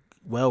doing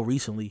well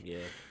recently. Yeah.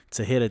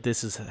 To hear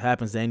that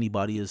happens to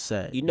anybody is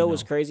sad. You know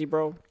what's crazy,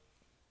 bro?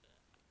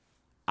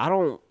 I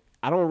don't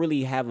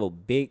really have a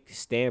big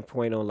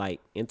standpoint on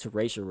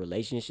interracial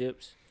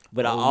relationships,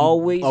 but are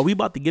we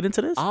about to get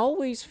into this? I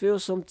always feel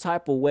some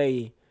type of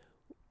way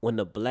when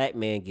the black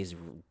man gets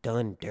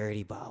done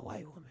dirty by a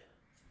white woman.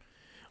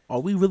 Are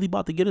we really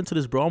about to get into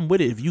this, bro? I'm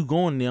with it. If you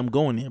going there, I'm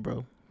going there,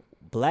 bro.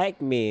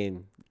 Black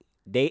men,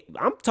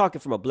 I'm talking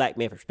from a black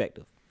man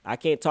perspective. I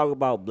can't talk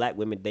about black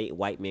women dating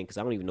white men because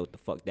I don't even know what the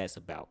fuck that's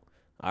about.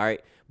 All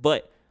right?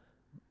 But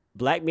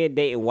black men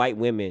dating white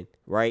women,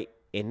 right?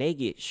 And they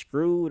get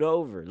screwed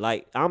over.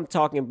 Like I'm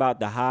talking about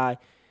the high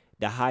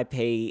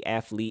paid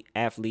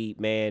athlete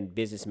man,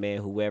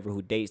 businessman, whoever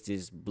who dates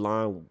this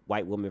blonde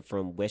white woman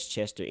from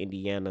Westchester,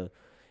 Indiana,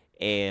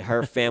 and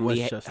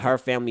Westchester. her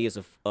family is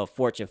a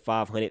Fortune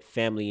 500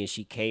 family, and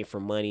she came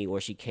from money or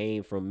she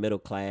came from middle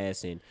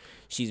class, and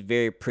she's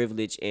very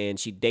privileged, and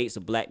she dates a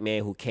black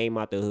man who came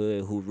out the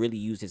hood, who really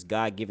used his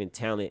God-given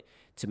talent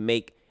to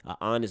make an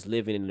honest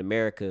living in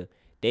America.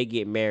 They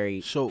get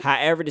married. So,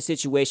 However the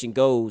situation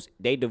goes,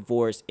 they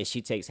divorce, and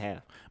she takes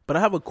half. but I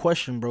have a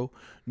question, bro.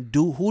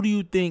 Who do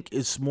you think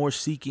is more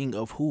seeking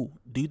of who?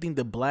 Do you think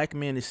the black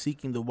man is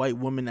seeking the white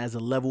woman as a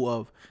level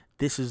of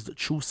this is the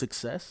true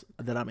success,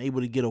 that I'm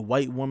able to get a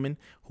white woman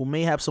who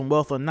may have some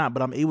wealth or not,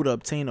 but I'm able to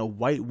obtain a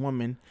white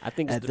woman I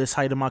think at this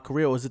height of my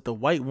career? Or is it the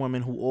white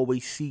woman who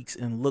always seeks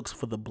and looks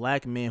for the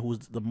black man who's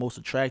the most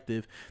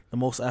attractive, the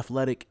most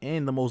athletic,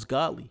 and the most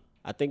godly?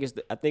 I think it's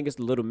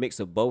a little mix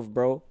of both,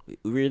 bro.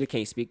 We really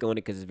can't speak on it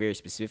because it's very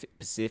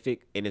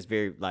specific, and it's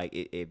very like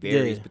it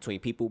varies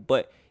between people.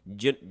 But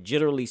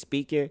generally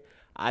speaking,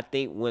 I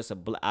think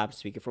I'm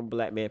speaking from a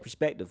black man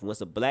perspective. Once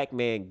a black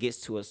man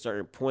gets to a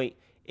certain point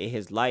in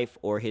his life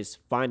or his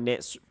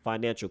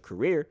financial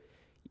career,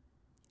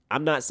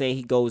 I'm not saying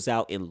he goes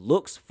out and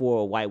looks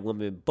for a white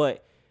woman,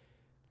 but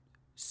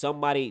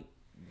somebody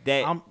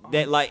that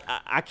like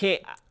I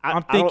can't. I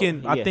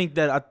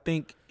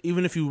think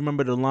even if you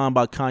remember the line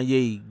by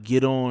Kanye,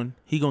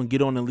 he gonna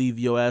get on and leave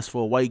your ass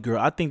for a white girl.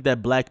 I think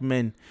that black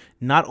men,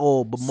 not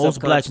all, but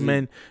most black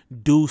men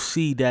do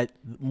see that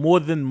more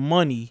than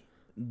money,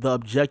 the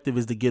objective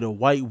is to get a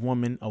white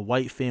woman, a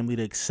white family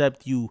to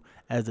accept you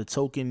as a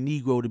token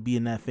Negro to be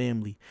in that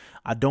family.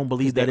 I don't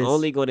believe that they're it's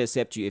only going to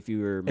accept you if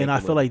you were. And I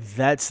feel like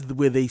that's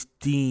where they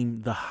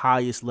deem the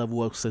highest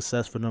level of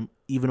success for them,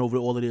 even over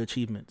all of their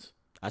achievements.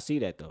 I see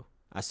that though.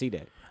 I see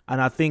that.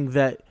 And I think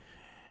that,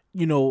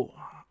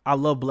 I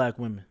love black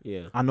women.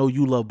 Yeah. I know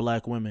you love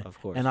black women. Of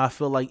course. And I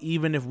feel like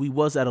even if we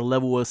was at a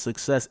level of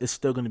success, it's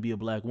still going to be a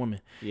black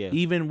woman. Yeah.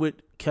 Even with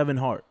Kevin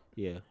Hart.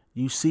 Yeah.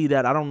 You see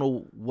that. I don't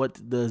know what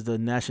the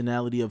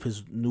nationality of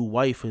his new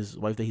wife, his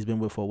wife that he's been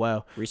with for a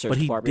while. Research but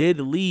he department.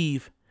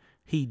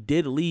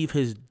 did leave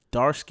his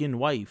dark-skinned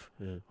wife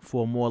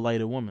for a more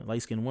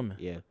light-skinned woman.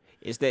 Yeah.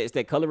 It's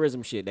that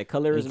colorism shit. That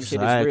colorism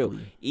shit is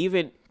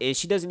real. And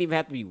she doesn't even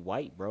have to be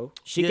white, bro.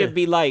 She could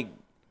be like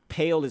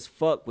pale as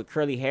fuck with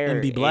curly hair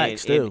and be black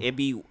still. And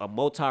be a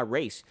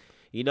multi-race.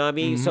 You know what I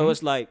mean? So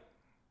it's like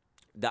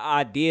the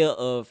idea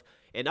of,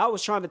 and I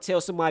was trying to tell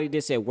somebody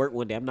this at work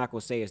one day. I'm not gonna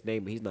say his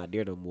name, but he's not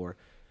there no more.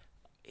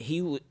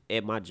 He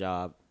at my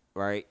job,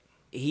 right?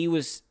 He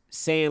was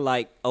saying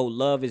like, "Oh,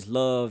 love is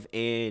love,"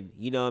 and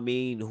you know what I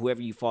mean.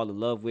 Whoever you fall in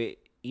love with,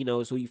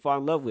 is who you fall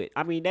in love with.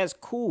 I mean, that's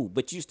cool,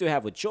 but you still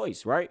have a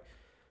choice, right?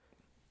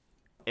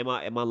 Am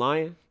I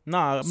lying?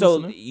 Nah. I'm so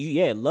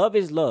listening. love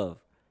is love.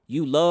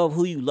 You love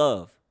who you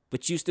love,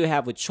 but you still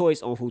have a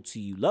choice on who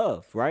you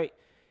love, right?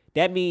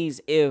 That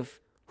means if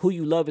who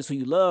you love is who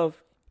you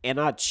love, and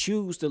I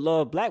choose to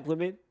love black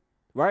women,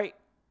 right?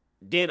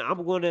 Then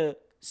I'm gonna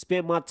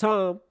spend my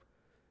time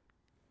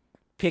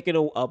picking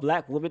a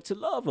black woman to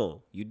love on.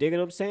 You dig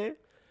what I'm saying?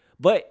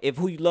 But if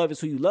who you love is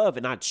who you love,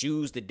 and I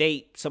choose to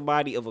date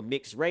somebody of a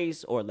mixed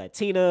race or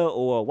Latina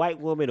or a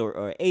white woman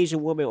or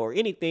Asian woman or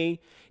anything,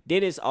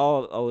 then it's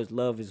always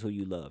love is who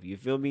you love. You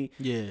feel me?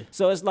 Yeah.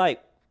 So it's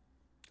like,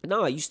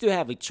 no, you still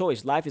have a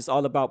choice. Life is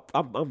all about,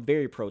 I'm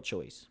very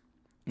pro-choice.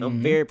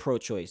 I'm very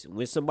pro-choice.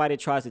 When somebody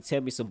tries to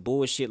tell me some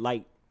bullshit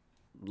like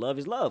love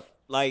is love,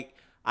 like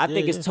I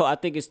think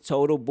it's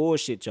total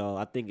bullshit, y'all.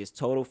 I think it's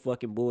total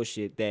fucking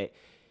bullshit that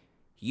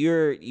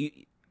you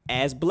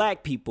as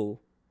black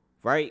people,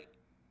 right?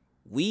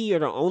 We are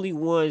the only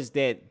ones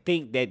that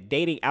think that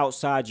dating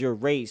outside your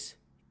race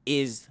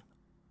is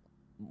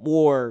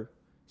more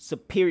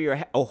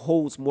superior or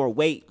holds more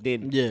weight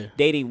than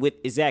dating with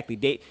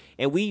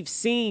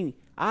and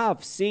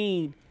I've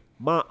seen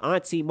my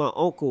auntie, my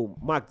uncle,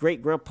 my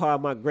great grandpa,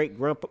 my great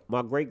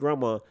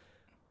grandma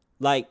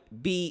like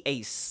be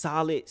a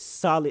solid.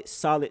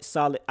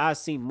 I've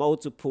seen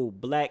multiple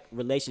black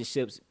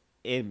relationships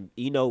in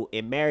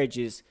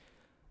marriages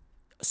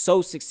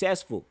so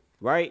successful,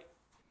 right?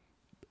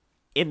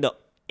 In the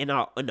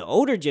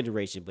older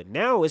generation, but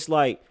now it's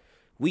like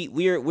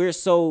we're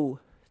so,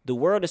 the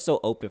world is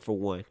so open for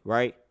one,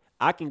 right?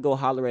 I can go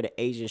holler at an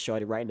Asian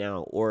shorty right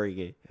now in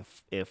Oregon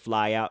and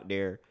fly out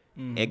there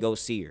and go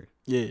see her.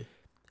 Yeah.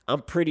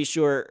 I'm pretty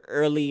sure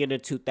early in the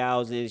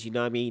 2000s, you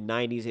know what I mean,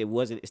 90s,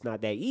 it's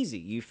not that easy.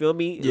 You feel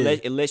me? Yeah.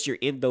 Unless you're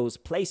in those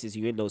places,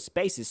 you're in those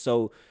spaces.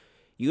 So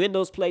you in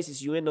those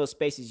places,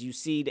 you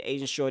see the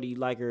Asian shorty, you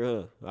like her,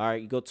 all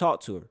right, you go talk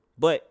to her.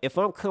 But if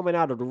I'm coming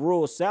out of the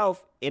rural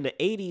South in the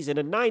 80s and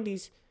the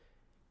 90s,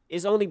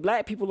 it's only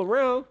black people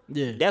around.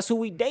 Yeah. That's who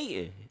we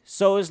dating.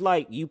 So it's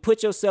like you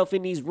put yourself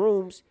in these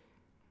rooms,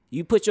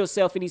 you put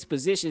yourself in these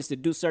positions to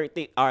do certain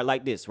things. All right,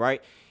 like this,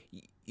 right?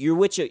 You're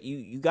with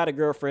you got a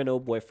girlfriend or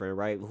boyfriend,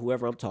 right?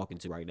 Whoever I'm talking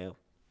to right now,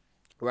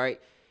 right?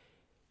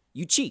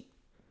 You cheat.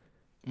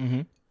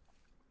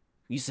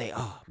 You say,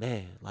 oh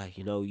man, like,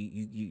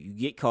 you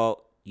get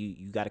caught,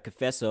 you got to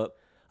confess up.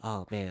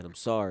 Oh man, I'm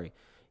sorry.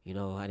 I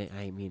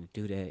didn't mean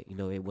to do that.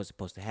 It wasn't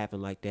supposed to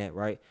happen like that,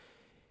 right?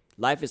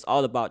 Life is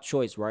all about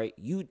choice, right?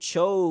 You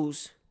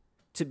chose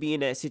to be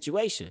in that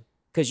situation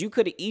because you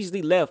could have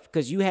easily left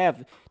because you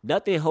have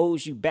nothing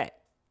holds you back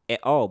at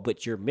all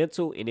but your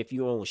mental, and if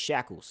you're on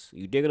shackles.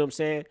 You dig what I'm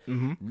saying?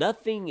 Mm-hmm.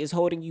 Nothing is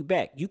holding you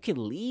back. You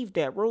can leave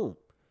that room.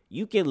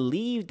 You can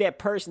leave that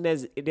person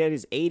that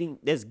is aiding,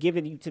 that's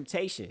giving you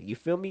temptation. You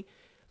feel me?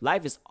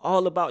 Life is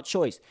all about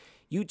choice.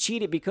 You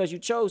cheated because you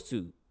chose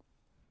to.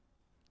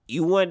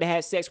 You wanted to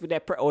have sex with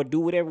that or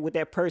do whatever with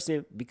that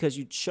person because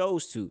you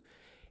chose to.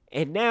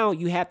 And now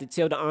you have to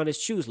tell the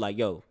honest truth, like,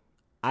 yo,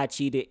 I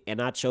cheated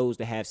and I chose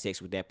to have sex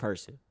with that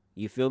person.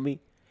 You feel me?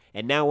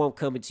 And now I'm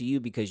coming to you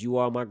because you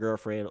are my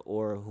girlfriend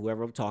or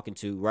whoever I'm talking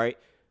to, right?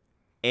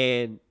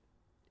 And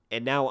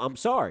now I'm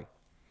sorry.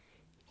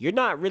 You're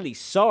not really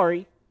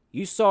sorry.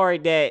 You sorry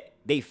that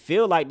they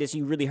feel like this.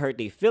 You really hurt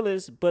their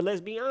feelings. But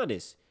let's be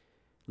honest.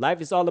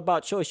 Life is all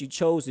about choice. You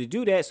chose to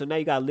do that, so now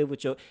you gotta live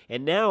with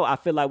and now I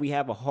feel like we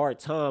have a hard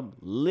time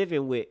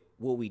living with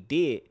what we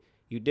did.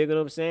 You dig what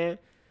I'm saying?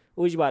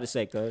 What was you about to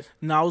say, cuz?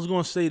 Now I was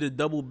gonna say to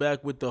double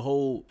back with the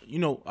whole,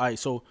 all right,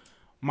 so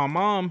my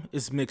mom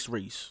is mixed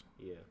race.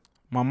 Yeah.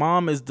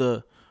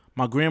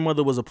 My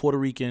grandmother was a Puerto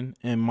Rican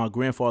and my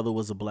grandfather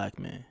was a black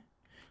man.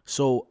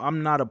 So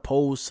I'm not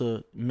opposed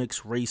to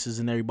mixed races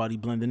and everybody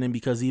blending in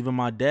because even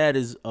my dad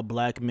is a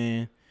black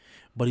man,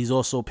 but he's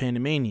also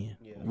Panamanian,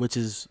 which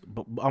is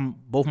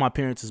both my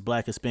parents is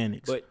black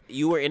Hispanics. But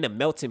you were in a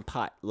melting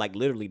pot, like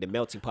literally the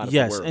melting pot of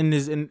yes, the world.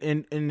 Yes,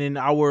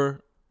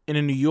 and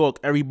in New York,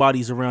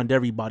 everybody's around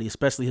everybody,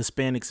 especially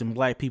Hispanics and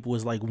black people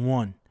is like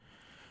one.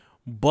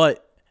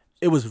 But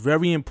it was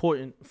very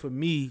important for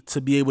me to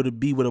be able to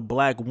be with a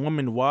black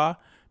woman. Why?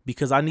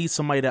 Because I need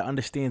somebody that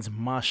understands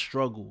my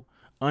struggle,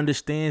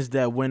 understands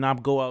that when I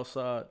go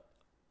outside,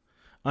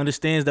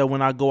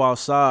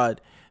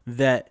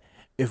 that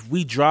if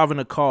we drive in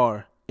a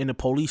car and the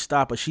police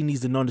stop her, she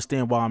needs to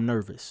understand why I'm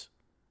nervous.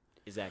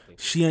 Exactly.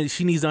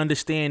 She needs to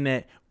understand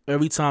that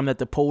every time that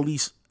the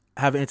police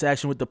have an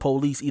interaction with the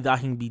police, either I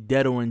can be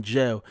dead or in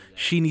jail. Exactly.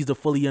 She needs to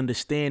fully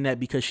understand that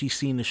because she's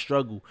seen the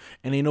struggle.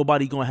 And ain't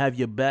nobody going to have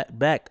your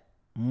back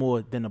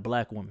more than a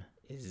black woman.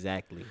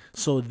 Exactly.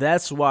 So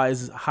that's why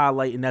it's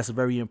highlighting that's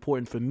very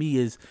important for me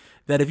is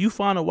that if you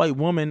find a white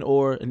woman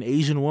or an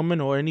Asian woman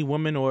or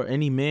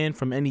any man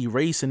from any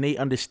race and they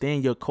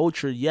understand your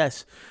culture,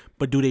 yes,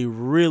 but do they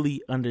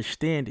really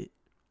understand it?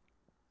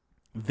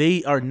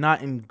 They are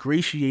not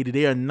ingratiated.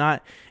 They are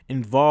not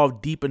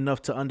involved deep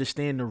enough to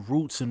understand the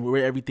roots and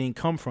where everything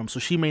come from. So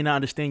she may not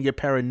understand your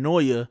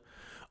paranoia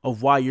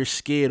of why you're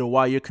scared or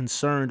why you're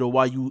concerned or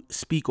why you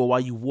speak or why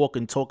you walk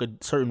and talk a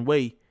certain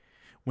way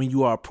when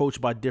you are approached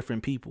by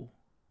different people.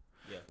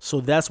 Yeah.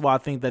 So that's why I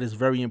think that it's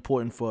very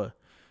important for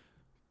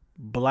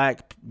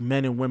black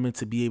men and women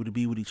to be able to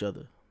be with each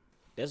other.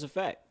 That's a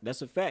fact.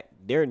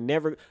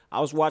 I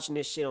was watching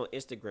this shit on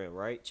Instagram,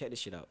 right? Check this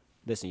shit out.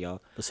 Listen,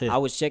 y'all. I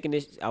was checking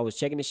this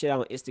shit out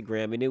on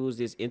Instagram, and it was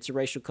this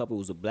interracial couple. It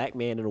was a black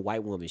man and a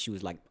white woman. She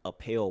was like a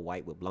pale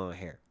white with blonde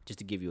hair, just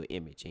to give you an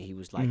image. And he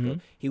was like,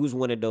 he was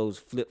one of those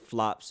flip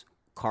flops,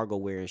 cargo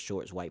wearing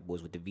shorts, white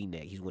boys with the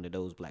V-neck. He's one of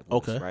those black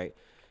boys, right?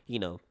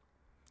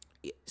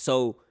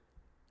 So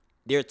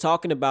they're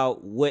talking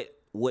about what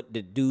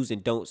the do's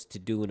and don'ts to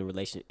do in an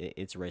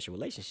interracial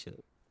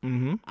relationship.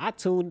 Mm-hmm. I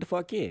tuned the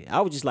fuck in. I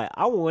was just like,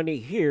 I want to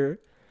hear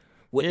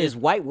what this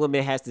white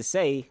woman has to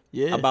say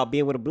about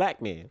being with a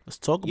black man. Let's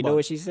talk about it. You know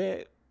what she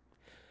said?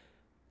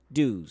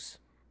 Dudes,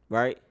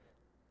 right?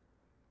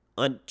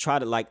 Try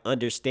to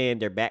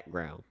understand their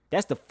background.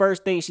 That's the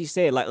first thing she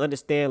said.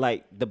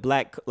 Understand the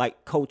black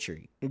culture.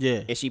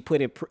 Yeah. And she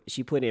put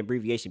in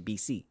abbreviation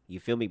BC. You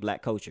feel me?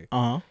 Black culture.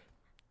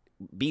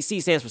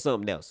 BC stands for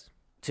something else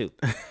too.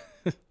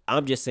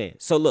 I'm just saying.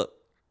 So look.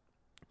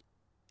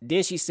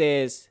 Then she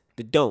says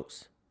the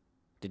don'ts.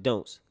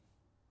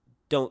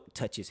 Don't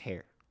touch his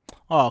hair.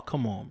 Oh,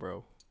 come on,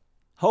 bro.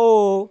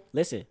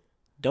 Listen,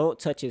 don't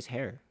touch his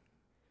hair.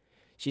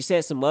 She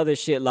said some other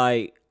shit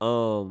like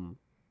don't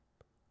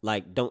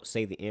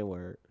say the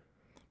N-word.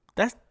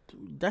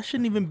 That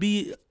shouldn't even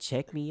be.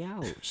 Check me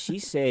out. She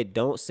said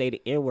don't say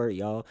the N-word,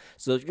 y'all.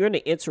 So if you're in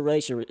an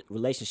interracial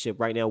relationship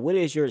right now, what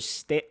is your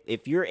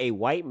if you're a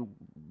white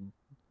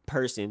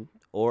person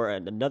or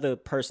another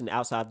person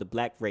outside the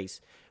black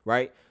race,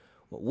 right?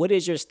 What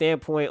is your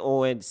standpoint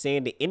on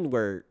saying the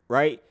N-word,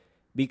 right?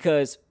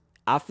 Because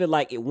I feel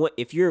like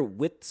if you're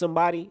with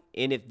somebody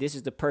and if this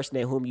is the person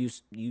at whom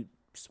you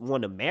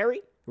want to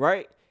marry,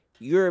 right?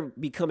 You're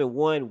becoming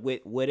one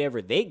with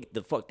whatever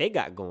the fuck they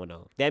got going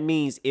on. That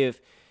means if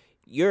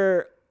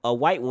you're a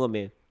white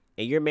woman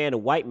and you're a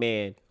white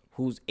man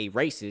who's a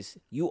racist,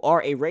 you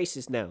are a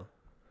racist now.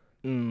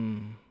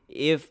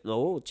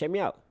 Check me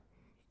out.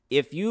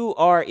 If you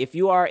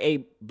are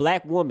a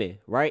black woman,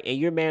 right, and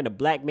you're marrying a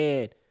black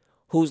man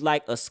who's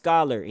like a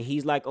scholar and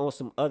he's like on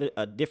some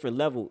a different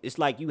level, it's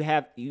like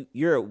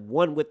you're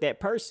one with that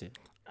person.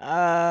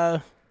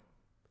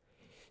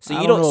 So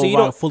I you don't don't. So know you if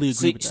I don't. fully So,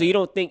 agree with so that. you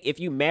don't think if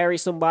you marry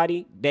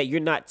somebody that you're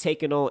not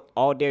taking on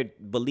all their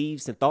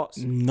beliefs and thoughts?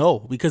 No,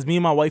 because me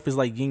and my wife is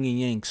like yin and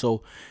yang.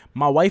 So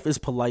my wife is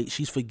polite.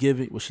 She's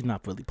forgiving. Well, she's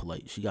not really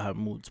polite. She got her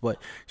moods, but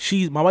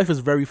my wife is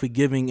very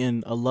forgiving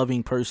and a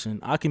loving person.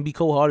 I can be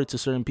cold hearted to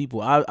certain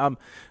people. I'm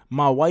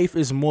my wife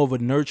is more of a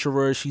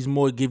nurturer. She's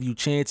more give you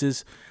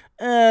chances.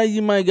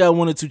 You might got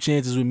one or two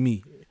chances with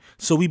me.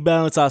 So we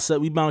balance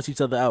ourselves. We balance each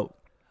other out.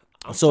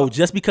 So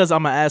just because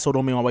I'm an asshole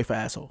don't mean my wife an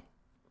asshole.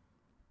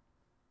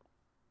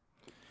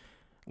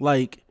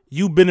 Like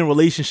you've been in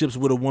relationships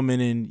with a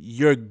woman and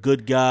you're a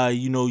good guy,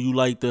 you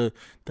like the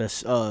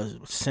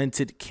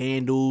scented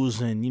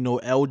candles and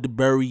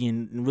elderberry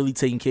and really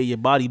taking care of your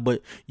body,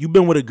 but you've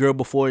been with a girl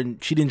before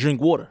and she didn't drink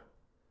water.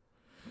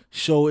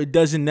 So it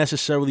doesn't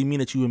necessarily mean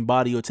that you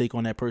embody or take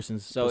on that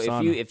person's So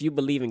persona. if you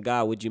believe in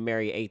God, would you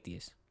marry an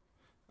atheist?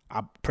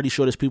 I'm pretty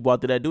sure there's people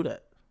out there that do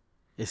that.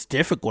 It's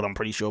difficult, I'm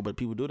pretty sure, but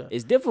people do that.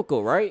 It's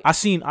difficult, right? I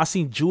seen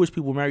Jewish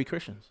people marry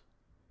Christians.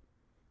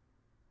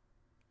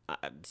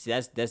 See,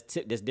 that's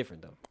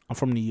different though. I'm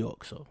from New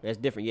York, so That's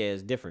different. Yeah,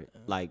 it's different.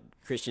 Like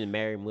Christian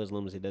marry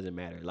Muslims, it doesn't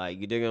matter. Like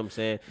you dig what I'm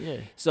saying? yeah.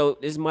 So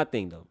this is my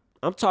thing though.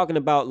 I'm talking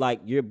about like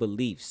your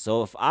beliefs.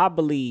 So if I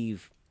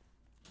believe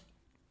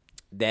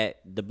that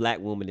the black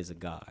woman is a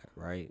god,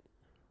 right?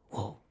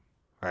 Whoa,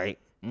 right?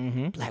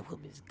 Mm-hmm. Black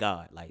woman is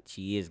God. Like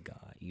she is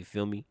God. You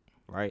feel me?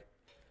 Right?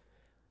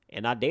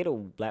 And I date a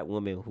black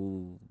woman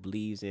who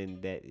believes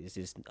in that it's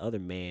this other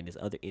man, this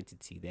other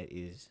entity that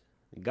is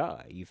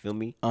God. You feel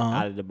me? Uh-huh.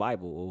 Out of the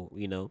Bible, or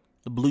You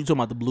talking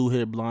about the blue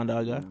haired blonde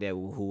eye guy? that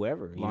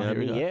whoever. You know Blonde what I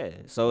mean? hair Yeah.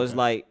 So it's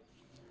like,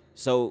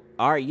 so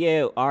all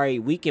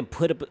right, we can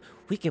put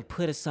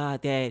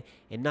aside that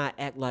and not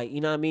act like, you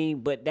know what I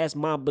mean? But that's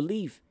my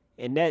belief.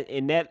 And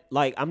that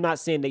like I'm not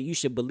saying that you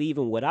should believe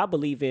in what I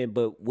believe in,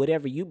 but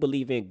whatever you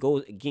believe in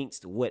goes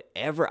against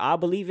whatever I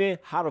believe in.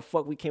 How the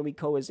fuck can we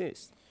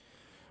coexist?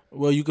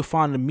 Well, you can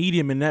find a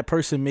medium, and that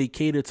person may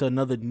cater to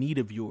another need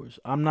of yours.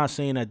 I'm not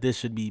saying that this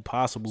should be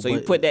possible. So but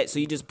you put that. So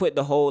you just put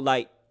the whole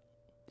like.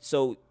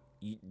 So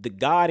the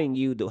God in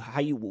you,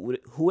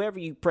 whoever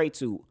you pray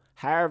to,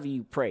 however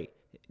you pray,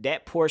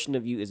 that portion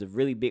of you is a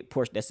really big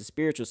portion. That's the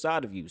spiritual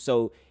side of you.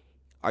 So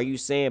are you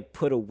saying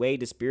put away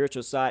the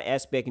spiritual side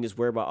aspect and just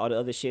worry about all the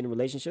other shit in a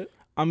relationship?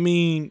 I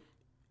mean,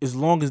 as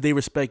long as they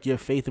respect your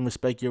faith and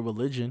respect your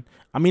religion.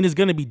 I mean, it's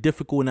going to be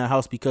difficult in that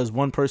house because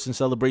one person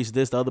celebrates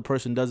this, the other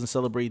person doesn't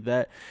celebrate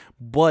that.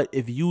 But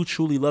if you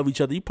truly love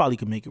each other, you probably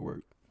can make it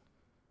work.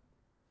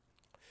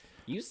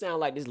 You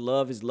sound like this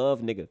love is love,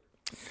 nigga.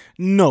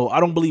 No, I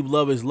don't believe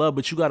love is love,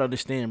 but you got to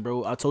understand,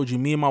 bro. I told you,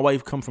 me and my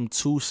wife come from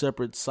two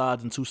separate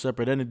sides and two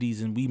separate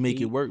entities, and we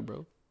make it work,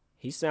 bro.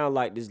 He sound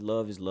like this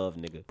love is love,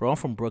 nigga. Bro, I'm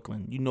from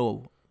Brooklyn.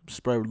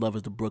 Spread love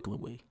is the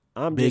Brooklyn way.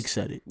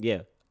 Said it.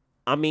 Yeah.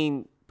 I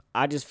mean,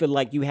 I just feel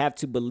like you have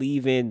to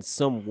believe in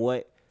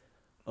somewhat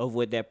of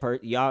what that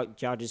person. Y'all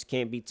just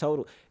can't be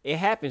total. It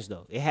happens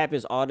though. It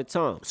happens all the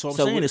time. So I'm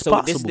saying it's so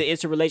possible. This is the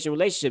interrelation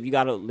relationship. You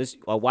got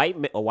a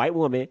white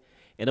woman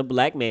and a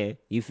black man.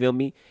 You feel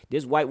me?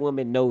 This white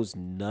woman knows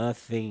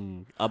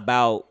nothing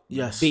about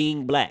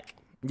being black.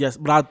 Yes,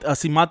 but I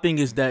see. My thing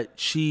is that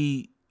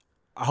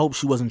I hope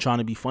she wasn't trying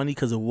to be funny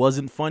because it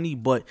wasn't funny.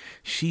 But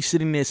she's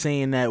sitting there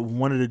saying that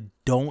one of the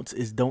don'ts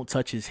is don't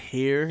touch his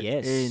hair.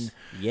 Yes. And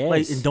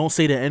Yes. and don't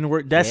say the N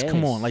word. That's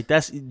come on. Like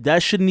that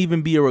shouldn't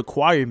even be a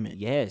requirement.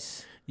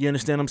 Yes. You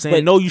understand what I'm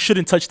saying? No, you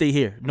shouldn't touch their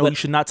hair. No, you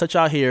should not touch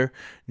our hair.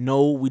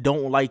 No, we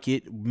don't like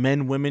it.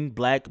 Men, women,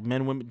 black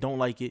men, women don't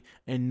like it.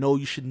 And no,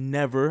 you should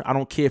never. I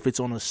don't care if it's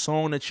on a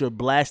song that you're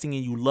blasting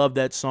and you love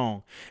that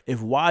song. If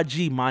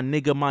YG, my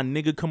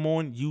nigga, come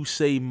on, you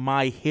say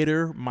my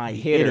hitter.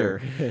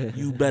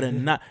 You better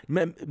not.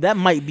 Man, that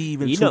might be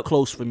even too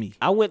close for me.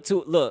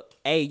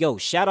 Hey, yo,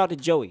 shout out to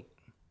Joey.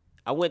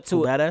 I went to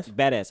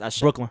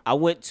Badass. Brooklyn. I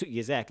went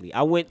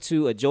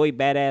to a Joey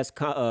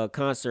Badass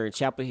concert in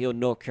Chapel Hill,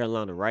 North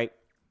Carolina. Right,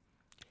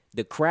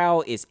 the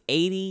crowd is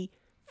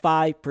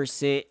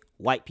 85%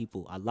 white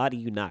people. A lot of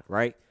you not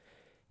right,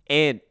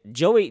 and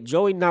Joey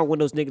not one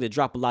of those niggas that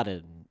drop a lot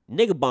of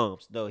nigga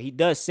bombs though. He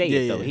does say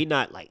it though. He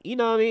not like, you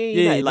know what I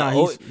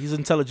mean. He's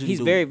intelligent. He's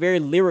dude. very very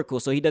lyrical,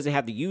 so he doesn't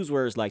have to use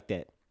words like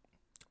that.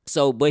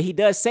 So, but he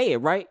does say it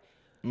right.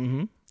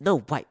 Mm-hmm. No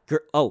white girl.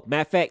 Oh,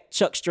 matter of fact,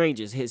 Chuck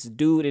Strangers, his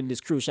dude and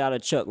his crew, shout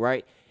out Chuck,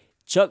 right?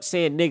 Chuck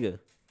saying, nigga,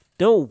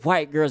 them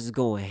white girls is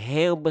going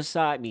ham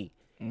beside me.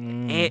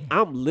 And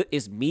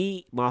it's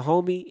me, my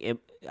homie, and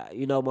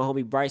my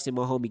homie Bryce and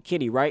my homie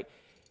Kenny, right?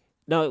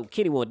 No,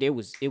 Kenny wasn't there.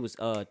 It was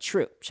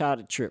Trip. Shout out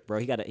to Trip, bro.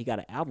 He got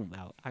an album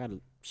out. I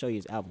gotta show you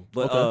his album.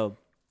 But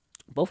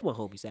both of my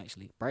homies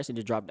actually. Bryson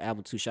just dropped the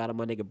album too. Shout out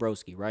my nigga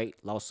Broski, right?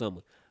 Lost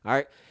Summer. All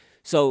right.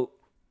 So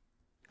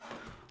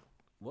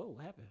what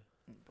happened?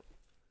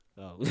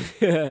 Oh.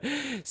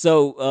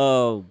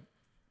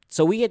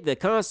 So we at the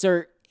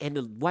concert and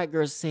the white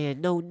girl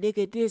saying, no,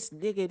 nigga this,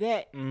 nigga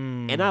that.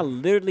 And I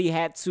literally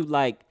had to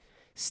like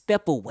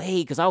step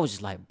away because I was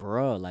just like,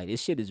 bruh, like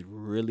this shit is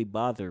really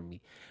bothering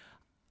me.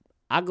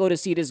 I go to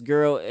see this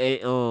girl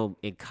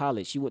in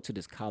college. She went to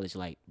this college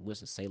like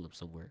Winston-Salem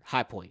somewhere.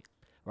 High Point,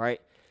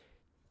 right?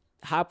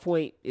 High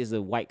Point is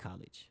a white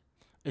college.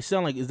 It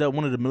sound like, is that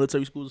one of the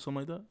military schools or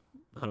something like that?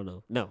 I don't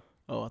know. No.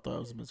 Oh, I thought it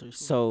was a military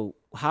school. So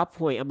High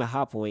Point, I'm at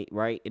High Point,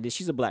 right? And then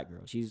she's a black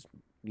girl. She's,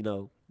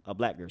 a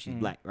black girl. She's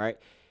black, right?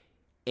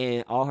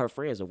 And all her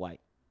friends are white.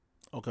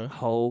 Okay.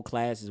 Whole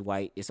class is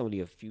white. It's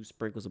only a few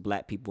sprinkles of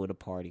black people in the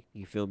party.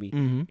 You feel me?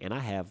 Mm-hmm. And I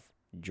have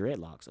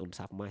dreadlocks on the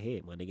top of my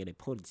head, my nigga, in a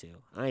ponytail.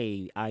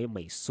 I am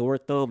a sore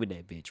thumb in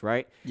that bitch,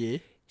 right? Yeah.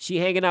 She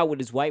hanging out with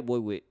this white boy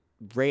with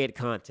red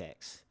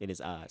contacts in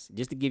his eyes,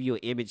 just to give you an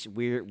image.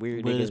 Weird.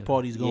 Where nigga. this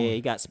party's going. Yeah,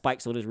 he got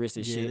spikes on his wrist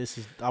and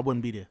shit. I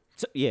wouldn't be there.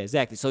 So, yeah,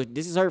 exactly. So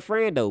this is her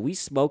friend though. We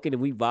smoking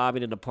and we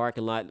vibing in the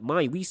parking lot.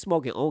 Mind you, we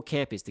smoking on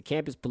campus. The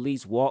campus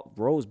police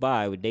rolls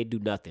by, but they do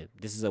nothing.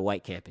 This is a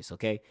white campus,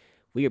 okay?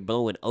 We are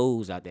blowing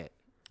O's out that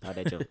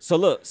jump. So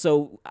look,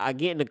 I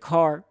get in the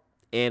car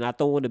and I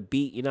throw on the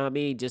beat, you know what I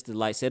mean? Just to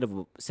like set a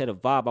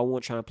vibe. I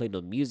wasn't trying to play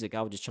no music.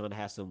 I was just trying to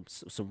have some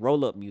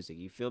roll up music.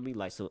 You feel me?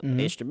 Like some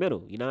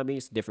instrumental. You know what I mean?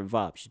 It's a different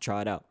vibe. You should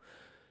try it out.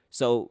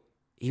 So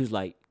he was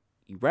like,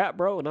 "You rap,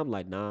 bro?" And I'm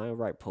like, "Nah, I don't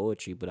write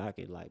poetry, but I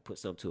can like put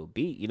something to a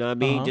beat." You know what I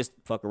mean? Just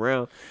fuck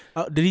around.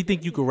 Did he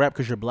think you could rap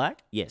because you're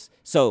black? Yes.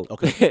 So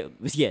okay.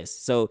 Yes.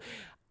 So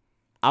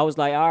I was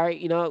like, "All right,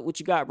 what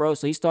you got, bro?"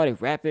 So he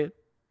started rapping.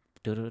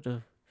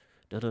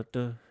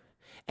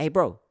 Hey,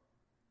 bro,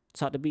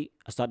 start the beat.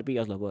 I started the beat.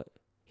 I was like, "What?"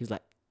 He was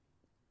like,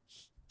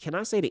 "Can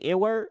I say the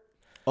N-word?"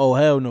 Oh,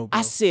 hell no, bro.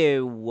 I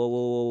said,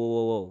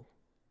 whoa.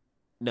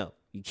 No,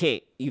 you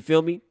can't. You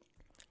feel me?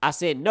 I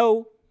said,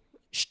 no.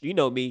 You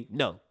know me.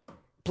 No.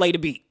 Play the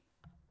beat.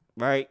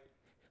 Right?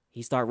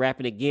 He started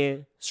rapping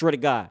again. Swear to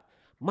God.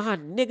 My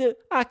nigga,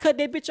 I cut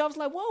that bitch off. I was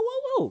like,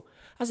 whoa.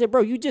 I said,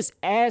 bro, you just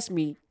asked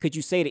me, could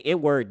you say the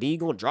N-word? Then you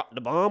gonna drop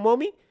the bomb on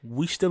me?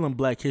 We still in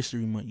Black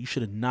History Month. You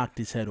should have knocked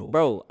his head off.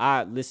 Bro,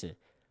 listen.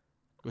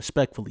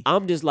 Respectfully.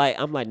 I'm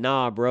like,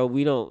 nah, bro.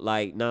 We don't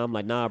like, nah. I'm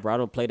like, nah, bro. I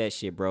don't play that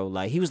shit, bro.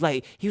 Like, he was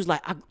like,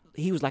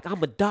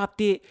 I'm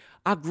adopted.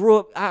 I grew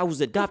up, I was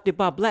adopted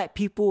by black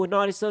people and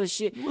all this other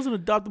shit. You wasn't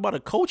adopted by the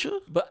culture?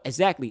 But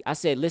exactly. I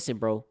said, listen,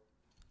 bro.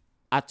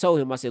 I told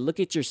him, I said, look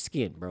at your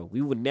skin, bro.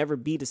 We would never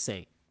be the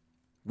same.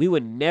 We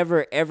would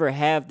never, ever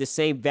have the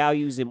same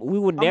values, and we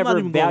would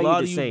never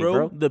value the same,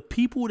 bro. The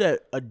people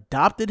that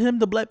adopted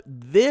him,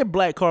 their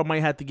black card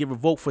might have to get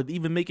revoked for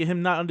even making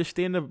him not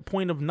understand the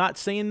point of not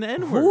saying the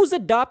N-word. Who's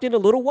adopting a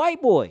little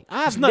white boy?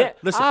 Listen,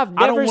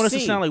 I don't want us to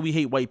sound like we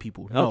hate white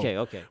people. No.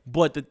 Okay.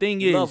 But the thing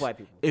We is, love white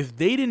people. if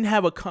they didn't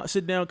have a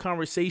sit-down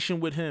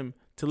conversation with him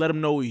to let him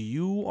know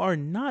you are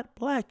not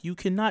black, you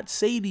cannot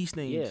say these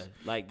things. Yeah,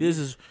 like there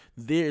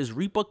is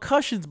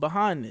repercussions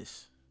behind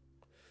this.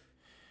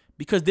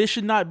 Because there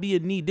should not be a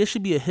need. There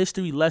should be a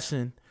history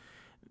lesson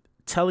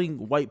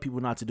telling white people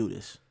not to do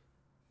this.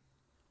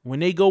 When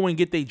they go and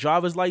get their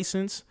driver's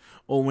license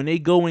or when they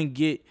go and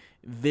get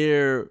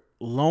their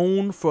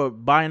loan for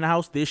buying a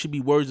house, there should be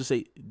words to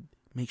say,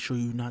 make sure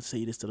you not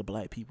say this to the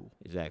black people.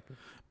 Exactly.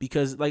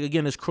 Because, like,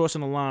 again, it's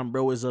crossing the line,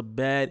 bro. It's a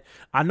bad...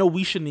 I know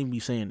we shouldn't even be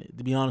saying it,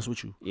 to be honest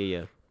with you.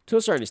 Yeah. To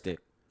a certain extent.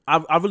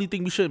 I really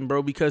think we shouldn't,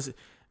 bro, because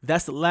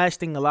that's the last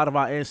thing a lot of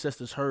our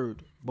ancestors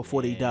heard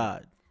before they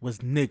died was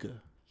nigga.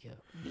 Yeah,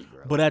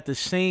 Negro. But at the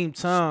same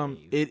time,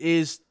 it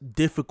is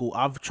difficult.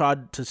 I've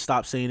tried to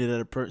stop saying it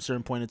at a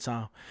certain point in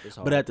time.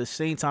 But at the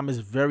same time, it's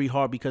very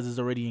hard because it's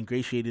already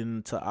ingratiated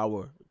into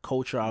our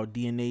culture, our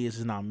DNA. It's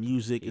in our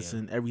music. It's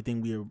in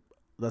everything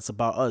that's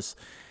about us.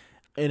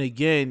 And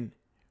again,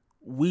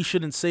 we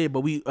shouldn't say it, but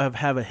we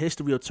have a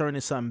history of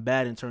turning something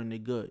bad and turning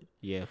it good.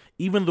 Yeah.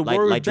 Even the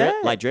word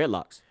bad. Like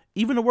dreadlocks.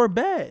 Even the word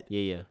bad.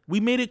 Yeah.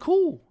 We made it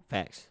cool.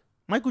 Facts.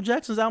 Michael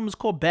Jackson's album is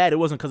called Bad. It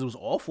wasn't because it was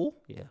awful.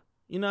 Yeah.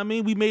 You know what I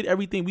mean? We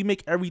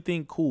make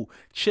everything cool.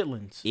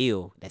 Chitlins.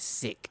 Ew, that's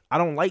sick. I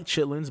don't like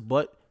chitlins,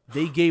 but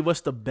they gave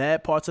us the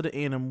bad parts of the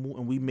animal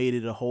and we made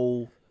it a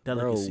whole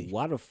delicacy. Bro,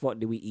 why the fuck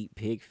did we eat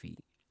pig feet?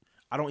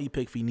 I don't eat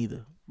pig feet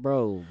neither.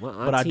 Bro,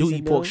 but I do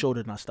eat pork shoulder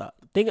and I stop.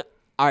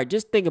 All right,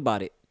 just think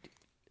about it.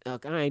 I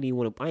ain't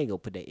gonna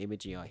put that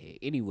image in your head.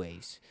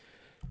 Anyways,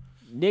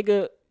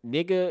 nigga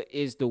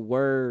is the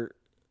word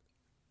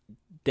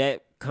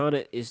that kind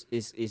of is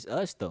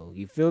us though.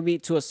 You feel me?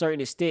 To a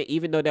certain extent,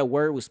 even though that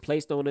word was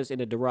placed on us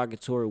in a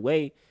derogatory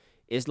way,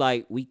 it's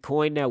like we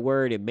coined that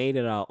word and made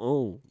it our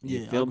own.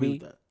 You feel me?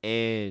 With that.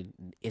 And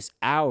it's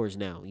ours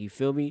now. You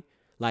feel me?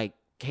 Like,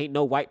 can't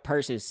no white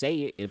person say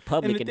it in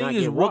public and not get robbed. And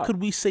the thing is, what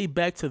could we say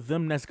back to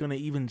them that's gonna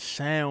even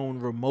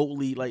sound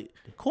remotely like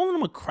calling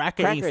them a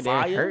cracker ain't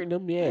fire? They hurting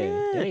them,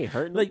 yeah. They ain't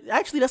hurting them. Like,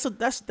 actually, that's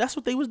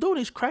what they was doing.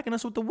 They's cracking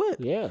us with the whip.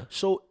 Yeah.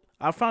 So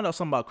I found out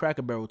something about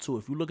Cracker Barrel too.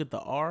 If you look at the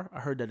R, I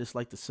heard that it's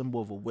like the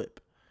symbol of a whip.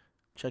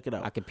 Check it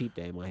out. I can peep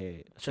that in my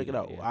head. Check it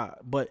out. Yeah.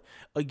 But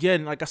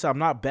again, like I said, I'm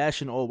not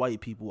bashing all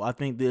white people. I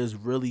think there's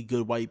really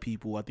good white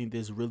people. I think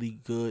there's really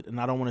good, and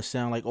I don't want to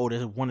sound like, oh,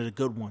 there's one of the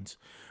good ones.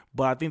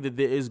 But I think that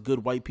there is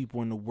good white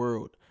people in the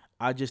world.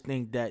 I just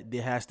think that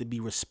there has to be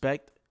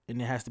respect and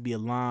there has to be a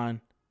line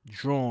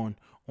drawn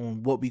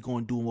on what we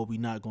going to do and what we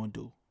not going to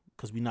do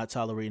because we not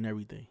tolerating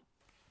everything.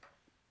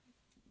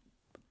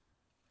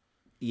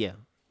 Yeah,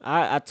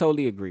 I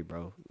totally agree,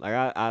 bro. Like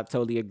I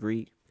totally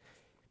agree.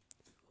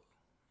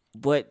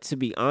 But to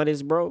be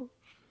honest, bro,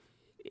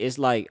 it's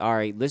like, all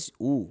right,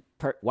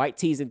 White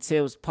Tees and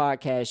Tim's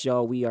podcast,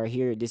 y'all. We are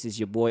here. This is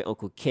your boy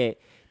Uncle Ket,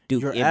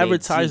 Duke Your MAG,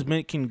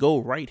 advertisement can go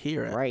right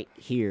here. right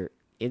here.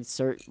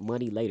 Insert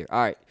money later.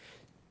 All right.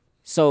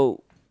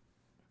 So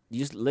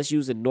let's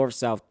use a North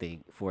South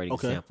thing for an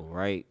Okay. example,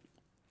 right?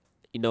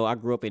 You know, I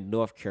grew up in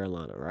North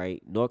Carolina,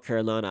 right? North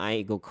Carolina, I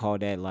ain't gonna call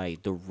that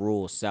like the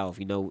rural South,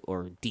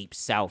 or deep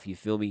South. You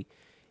feel me?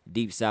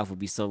 Deep South would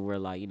be somewhere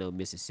like,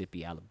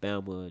 Mississippi,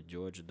 Alabama,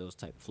 Georgia,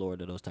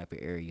 Florida, those type of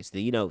areas.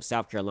 Then,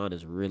 South Carolina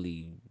is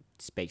really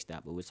spaced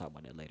out, but we'll talk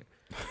about that later,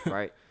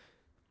 right?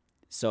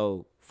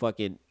 So,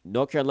 fucking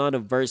North Carolina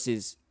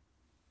versus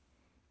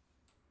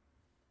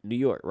New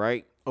York,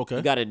 right? Okay.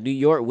 You got a New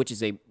York, which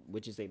is a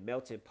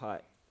melting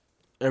pot.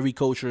 Every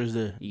culture is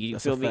there. You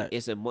That's feel a me? fact.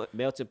 It's a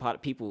melting pot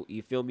of people.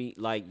 You feel me?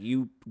 Like,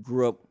 you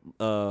grew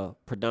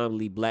up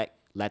predominantly black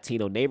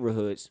Latino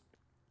neighborhoods.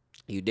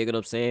 You dig what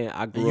I'm saying?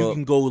 I And grew you up.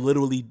 can go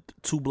literally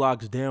 2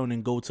 blocks down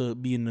and go to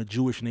be in a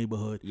Jewish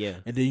neighborhood. Yeah.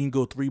 And then you can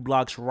go 3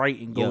 blocks right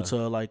and go Yeah.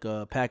 to like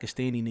a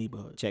Pakistani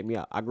neighborhood. Check me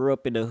out. I grew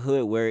up in a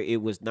hood where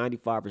it was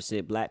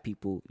 95% black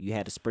people. You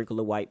had a sprinkle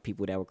of white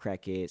people that were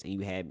crackheads, and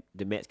you had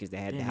the Mexicans that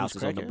had the Damn, those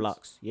houses on the crackheads?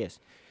 blocks. Yes.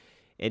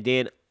 And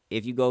then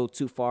if you go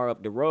too far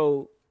up the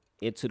road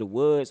into the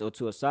woods or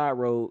to a side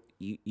road,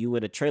 you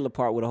in a trailer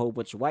park with a whole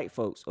bunch of white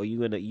folks, or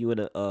you in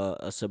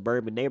a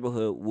suburban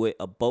neighborhood with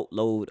a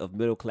boatload of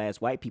middle class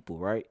white people,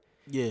 right?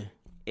 Yeah.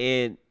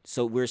 And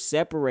so we're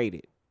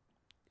separated.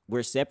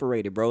 We're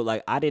separated, bro.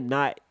 Like, I did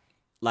not,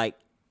 like,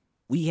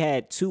 we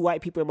had 2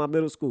 white people in my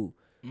middle school.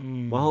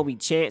 My homie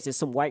Chance and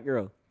some white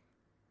girl.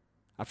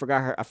 I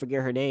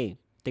forget her name.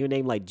 I think her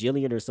name like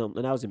Jillian or something.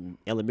 And I was in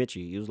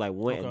elementary. It was like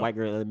one white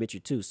girl in elementary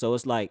too. So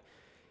it's like,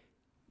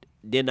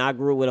 then I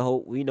grew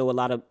up with a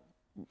lot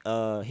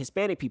of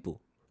Hispanic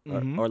people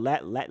or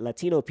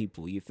Latino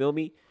people. You feel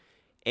me?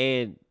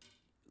 And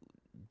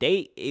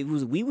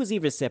we was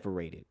even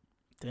separated.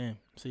 Damn.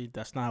 See,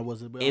 that's not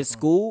what it was. In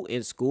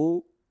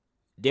school,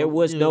 there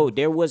was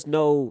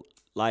no,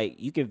 like,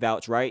 you can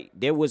vouch, right?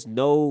 There was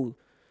no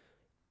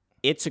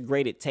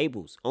integrated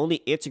tables. Only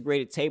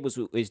integrated tables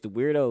is the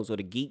weirdos or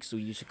the geeks, or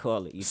you should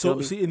call it. You feel So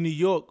me? see, in New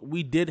York,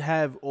 we did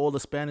have all the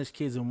Spanish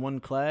kids in one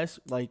class,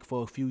 like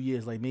for a few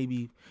years, like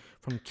maybe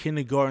from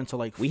kindergarten to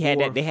like We had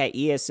that. fourth. They had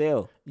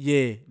ESL.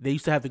 Yeah, they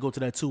used to have to go to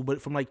that too.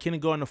 But from like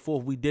kindergarten to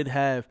fourth, we did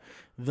have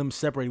them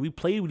separated. We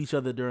played with each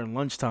other during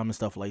lunchtime and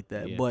stuff like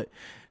that. Yeah. But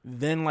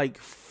then like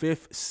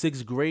 5th,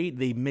 6th grade,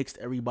 they mixed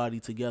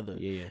everybody together.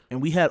 Yeah.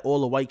 And we had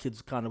all the white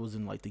kids kind of was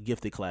in like the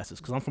gifted classes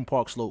because I'm from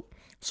Park Slope.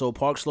 So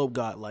Park Slope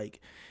got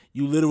like,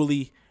 you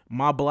literally,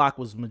 my block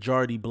was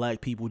majority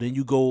black people. Then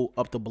you go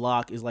up the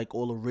block is like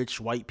all the rich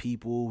white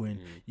people, and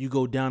you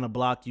go down the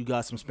block, you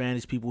got some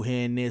Spanish people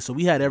here and there. So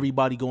we had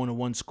everybody going to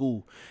one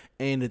school.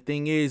 And the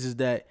thing is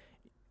that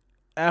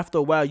after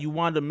a while, you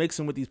wind up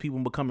mixing with these people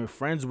and becoming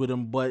friends with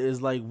them. But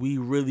it's like we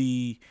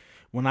really,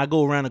 when I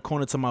go around the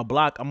corner to my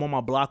block, I'm on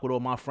my block with all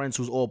my friends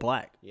who's all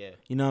black. Yeah.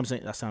 You know what I'm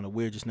saying? That sounded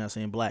weird just now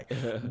saying black,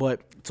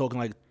 but talking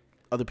like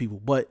other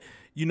people. But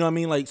you know what I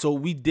mean? Like, so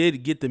we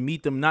did get to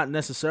meet them, not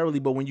necessarily,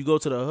 but when you go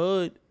to the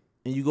hood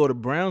and you go to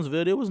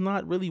Brownsville, there was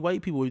not really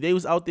white people. They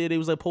was out there, they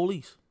was like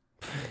police.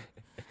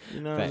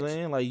 You know what I'm Facts.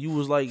 saying? Like, you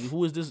was like,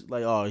 who is this?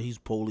 Like, oh, he's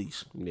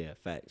police. Yeah,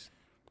 facts.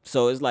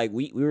 So it's like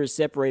we were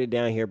separated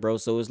down here, bro.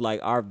 So it's like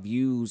our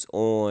views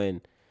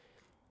on,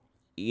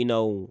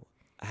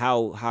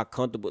 how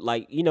comfortable,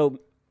 like,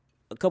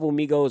 a couple of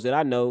Migos that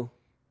I know,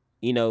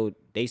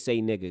 they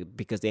say nigga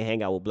because they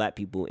hang out with black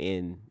people,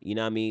 and you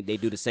know what I mean, they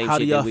do the same How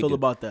shit do y'all that we feel do.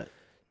 about that?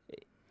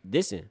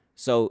 Listen,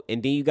 so,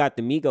 and then you got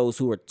the Migos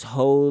who are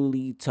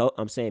totally,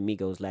 I'm saying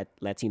Migos,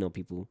 Latino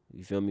people.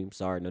 You feel me? I'm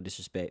sorry, no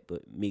disrespect,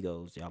 but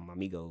Migos, y'all my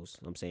Migos.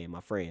 I'm saying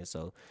my friends.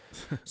 So,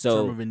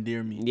 Term of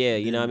endearment. yeah,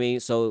 you know what I mean?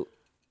 So,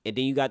 and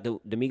then you got the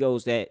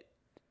Migos that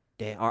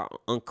are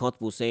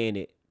uncomfortable saying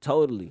it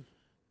totally.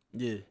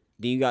 Yeah.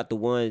 Then you got the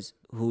ones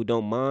who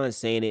don't mind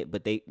saying it,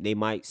 but they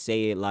might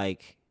say it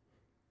like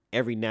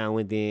every now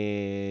and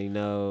then,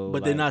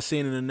 But they're not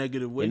saying it in a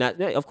negative way.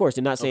 Of course,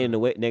 they're not saying it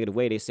in a negative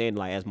way. They're saying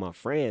like as my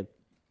friend.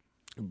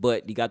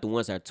 But you got the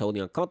ones that are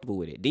totally uncomfortable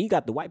with it. Then you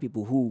got the white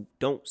people who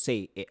don't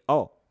say it at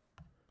all,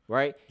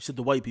 right? You said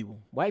the white people.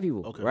 White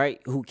people, Okay. right?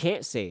 Who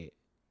can't say it,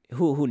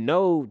 who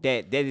know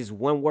that is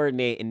one word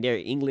in their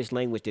English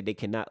language that they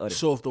cannot utter.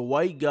 So if the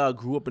white guy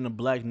grew up in a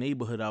black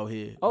neighborhood out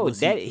here, Oh,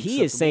 was that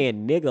he is acceptable?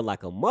 saying nigga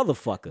like a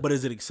motherfucker. But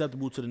is it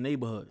acceptable to the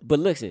neighborhood? But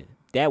listen,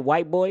 that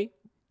white boy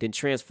then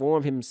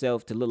transform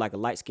himself to look like a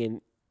light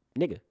skinned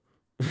nigga.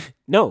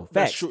 No, facts.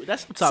 That's true.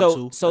 That's the top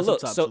two. So That's the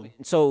look, top so two.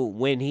 so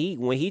when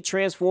he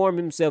transform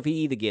himself, he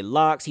either get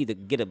locks, he either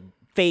get a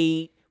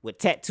fade with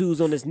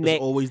tattoos on his neck,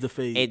 It's always the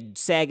fade. and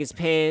sag his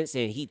pants,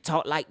 and he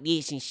talk like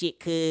this and shit.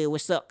 Cuz,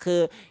 what's up,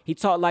 cuz? He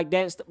talk like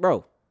that, and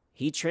bro.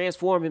 He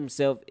transformed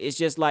himself. It's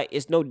just like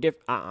it's no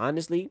different.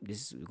 Honestly,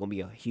 this is gonna be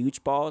a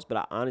huge pause, but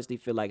I honestly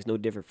feel like it's no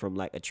different from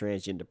like a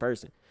transgender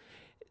person,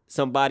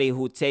 somebody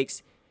who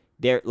takes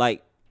their,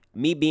 like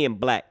me being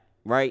black.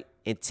 right?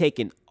 And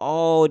taking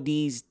all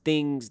these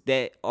things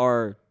that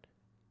are,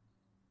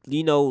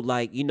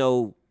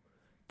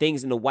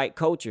 things in the white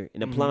culture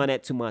and applying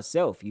that to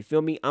myself. You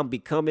feel me? I'm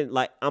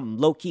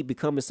low key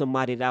becoming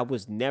somebody that I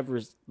was never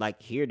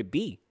like here to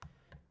be.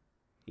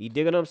 You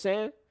dig what I'm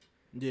saying?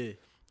 Yeah.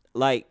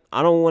 Like,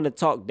 I don't want to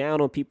talk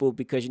down on people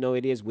because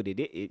it is what it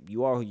is.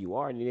 You are who you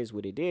are, and it is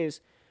what it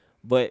is.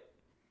 But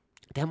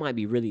that might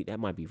be really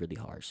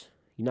harsh.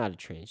 You're not a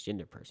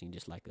transgender person. You're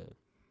just like a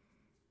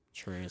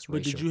transracial.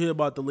 But did you hear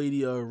about the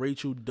lady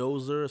Rachel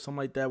Dozer or something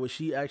like that, where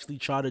she actually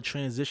tried to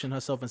transition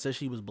herself and said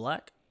she was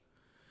black?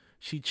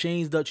 She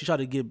changed up. She tried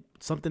to get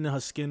something in her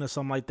skin or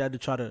something like that to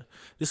try to.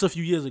 This a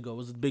few years ago. It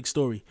was a big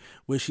story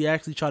where she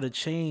actually tried to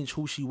change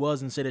who she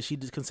was and say that she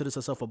just considers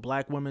herself a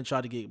black woman.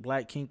 Tried to get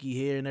black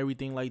kinky hair and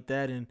everything like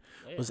that, and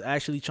was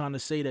actually trying to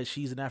say that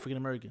she's an African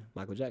American.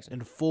 Michael Jackson.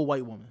 And a full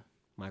white woman.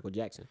 Michael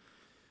Jackson.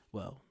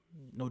 Well,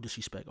 no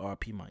disrespect.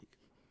 R.P. Mike.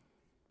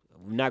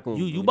 I'm not gonna.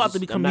 You about to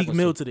become Meek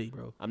Mill today,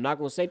 bro. I'm not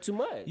gonna say too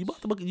much.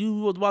 You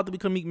was about to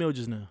become Meek Mill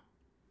just now.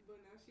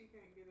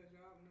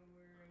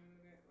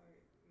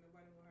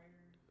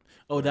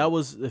 Oh, that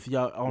was I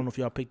don't know if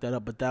y'all picked that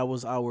up, but that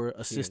was our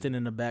assistant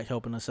in the back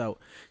helping us out.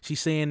 She's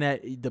saying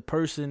that the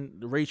person,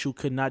 Rachel,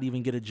 could not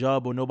even get a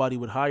job or nobody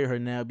would hire her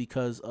now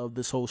because of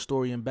this whole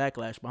story and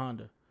backlash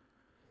behind her.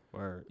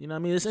 Word. You know what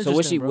I mean? It's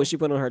interesting. So what's she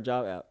put on her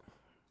job out?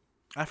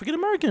 African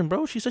American,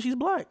 bro. She said she's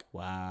black.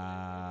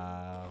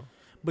 Wow.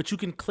 But you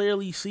can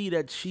clearly see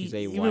that she's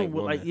a even white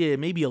with, woman.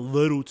 maybe a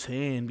little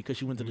tan because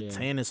she went to the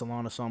tanning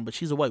salon or something, but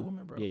she's a white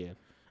woman, bro. Yeah.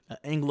 An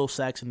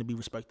Anglo-Saxon to be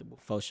respectable.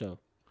 For sure.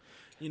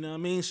 You know what I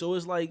mean? So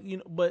it's like,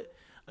 but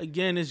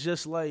again, it's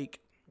just like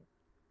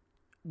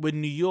with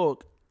New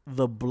York,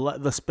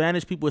 the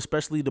Spanish people,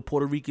 especially the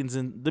Puerto Ricans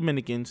and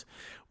Dominicans,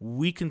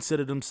 we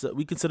consider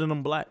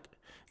them black.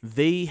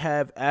 They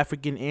have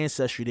African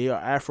ancestry. They are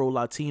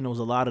Afro-Latinos,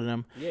 a lot of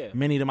them. Yeah.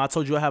 Many of them. I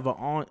told you I have an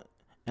aunt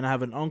and I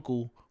have an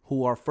uncle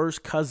who are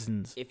first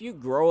cousins. If you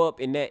grow up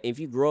in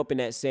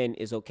that setting,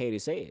 it's okay to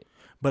say it.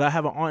 But I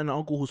have an aunt and an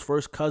uncle who's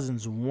first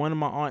cousins. One of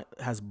my aunt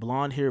has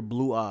blonde hair,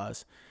 blue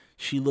eyes.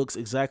 She looks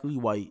exactly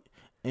white.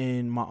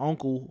 And my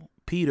uncle,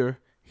 Peter,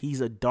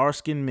 he's a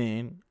dark-skinned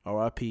man,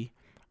 R.I.P.,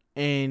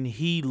 and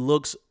he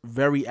looks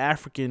very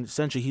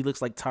African-centric. He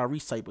looks like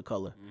Tyrese type of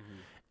color. Mm-hmm.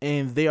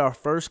 And they are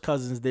first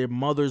cousins. Their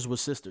mothers were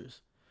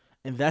sisters.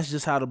 And that's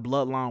just how the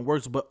bloodline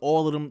works. But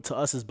all of them, to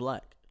us, is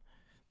black.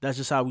 That's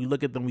just how we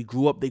look at them. They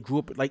grew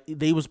up like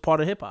they was part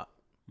of hip-hop.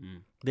 Mm.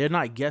 They're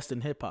not guests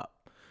in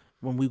hip-hop.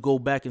 When we go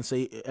back and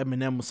say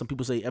Eminem, some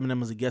people say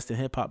Eminem is a guest in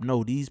hip-hop.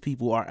 No, these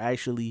people are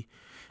actually...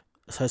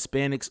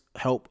 Hispanics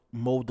help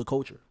mold the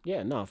culture.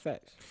 Yeah, no,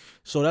 facts.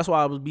 So that's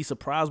why I would be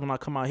surprised when I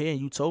come out here and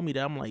you told me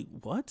that. I'm like,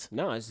 what?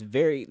 No, it's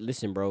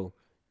listen, bro.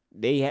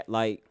 They had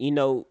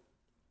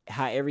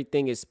how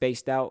everything is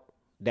spaced out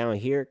down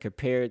here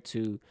compared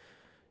to,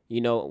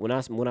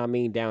 when I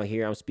mean down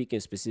here, I'm speaking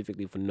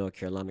specifically for North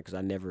Carolina because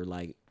I never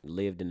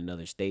lived in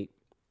another state.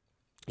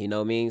 You know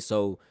what I mean?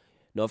 So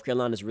North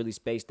Carolina is really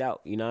spaced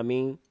out. You know what I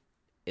mean?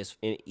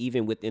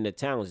 Even within the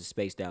towns, it's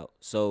spaced out.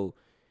 So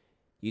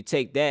you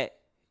take that.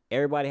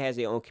 Everybody has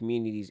their own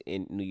communities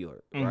in New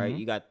York, right? Mm-hmm.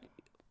 You got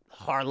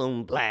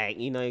Harlem Black,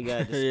 you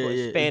got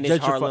the Spanish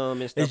Harlem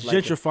and stuff like that.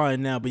 It's gentrifying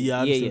now, but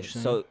yeah, yeah.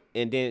 So,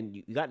 and then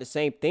you got the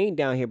same thing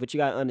down here, but you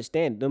got to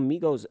understand, them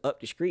Migos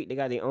up the street, they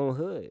got their own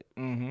hood.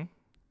 Mm-hmm.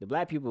 The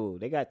black people,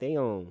 they got their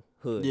own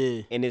hood.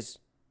 Yeah. And it's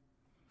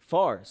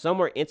far.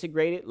 Some are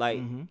integrated, like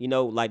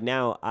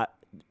now,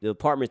 the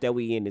apartments that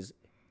we in is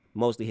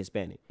mostly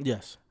Hispanic.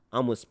 Yes.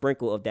 I'm a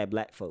sprinkle of that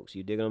black folks.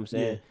 You dig what I'm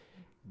saying? Yeah.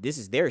 This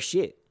is their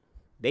shit.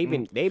 They've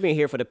been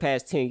here for the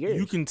past 10 years.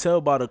 You can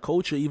tell by the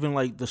culture, even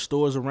like the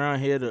stores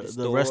around here.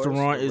 The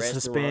restaurant is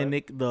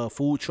Hispanic. The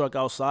food truck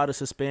outside is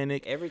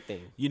Hispanic.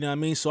 Everything. You know what I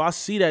mean? So I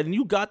see that, and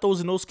you got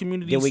those in those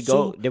communities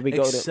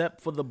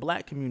except for the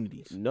black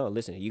communities. No,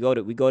 listen. We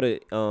go to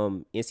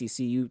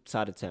NCCU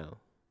side of town,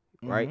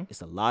 right? Mm-hmm.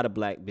 It's a lot of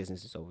black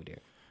businesses over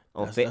there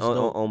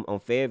on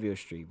Fairview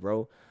Street,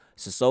 bro.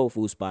 It's a soul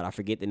food spot. I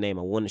forget the name.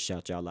 I want to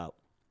shout y'all out,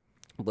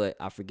 but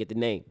I forget the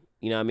name.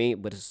 You know what I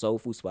mean? But it's a soul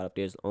food spot up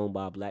there. It's owned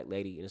by a black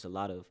lady, and it's a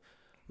lot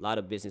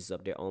of businesses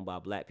up there owned by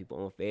black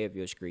people on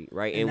Fairview Street,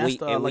 right? And that's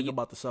what I like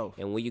about the South.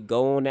 And when you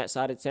go on that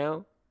side of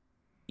town,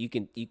 you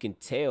can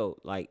tell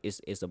like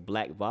it's a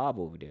black vibe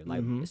over there,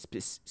 like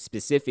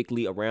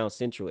specifically around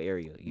Central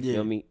area. You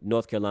feel me?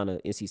 North Carolina,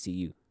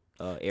 NCCU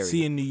area.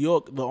 See, in New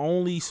York, the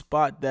only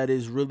spot that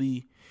is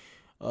really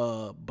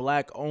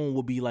black owned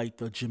would be like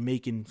the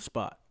Jamaican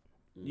spot.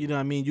 You know what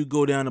I mean? You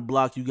go down the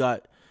block, you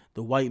got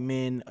the white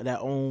man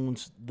that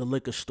owns the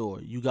liquor store.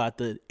 You got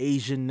the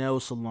Asian nail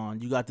salon.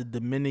 You got the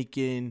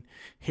Dominican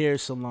hair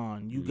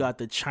salon. You got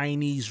the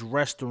Chinese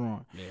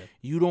restaurant. Yeah.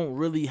 You don't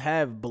really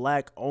have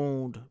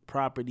black-owned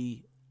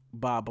property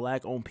by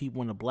black-owned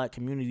people in the black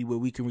community where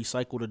we can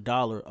recycle the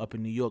dollar up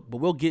in New York.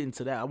 But we'll get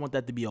into that. I want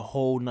that to be a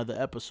whole nother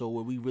episode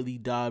where we really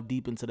dive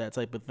deep into that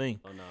type of thing.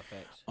 Oh, no,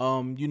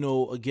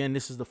 facts. Again,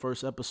 this is the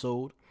first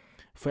episode.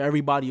 For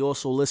everybody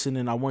also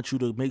listening, I want you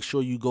to make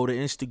sure you go to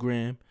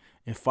Instagram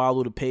and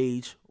follow the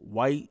page,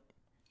 White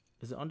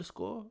Is it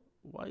underscore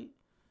white?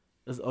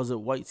 Or is it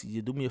white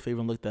TZ? Do me a favor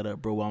and look that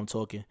up, bro, while I'm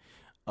talking.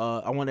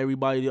 I want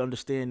everybody to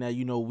understand that,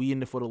 we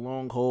in it for the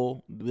long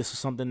haul. This is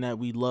something that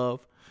we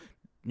love.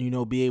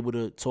 Be able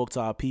to talk to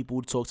our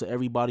people, talk to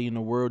everybody in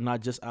the world,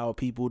 not just our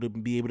people, to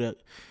be able to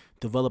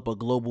develop a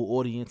global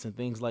audience and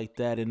things like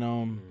that. And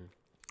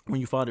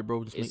when you find it,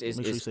 bro, just make sure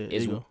you say it. There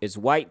you go. It's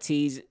white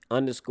tees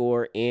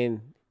underscore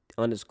in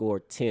underscore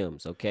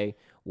Tim's, okay?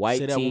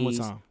 Say that one more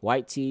time.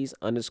 White tees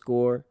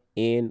underscore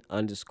in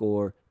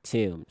underscore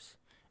Tim's.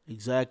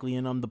 Exactly.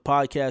 And the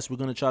podcast, we're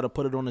gonna try to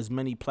put it on as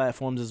many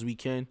platforms as we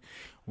can.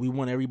 We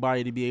want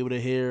everybody to be able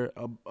to hear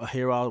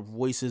our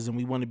voices, and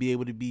we want to be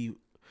able to be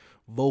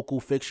vocal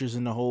fixtures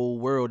in the whole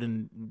world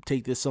and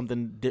take this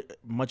something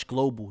much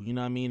global. You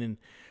know what I mean? And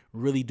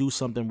really do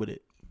something with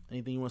it.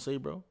 Anything you want to say,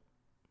 bro?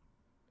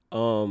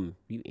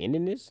 You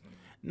ending this?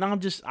 No,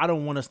 I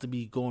don't want us to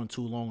be going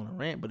too long on a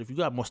rant, but if you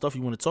got more stuff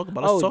you want to talk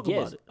about, let's talk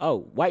about it.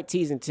 Oh, white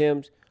tees and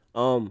Tim's.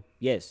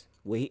 Yes.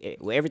 Well,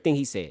 everything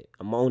he said,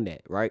 I'm on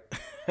that, right?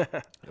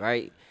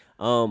 Right.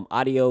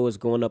 Audio is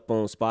going up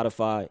on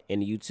Spotify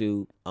and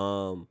YouTube.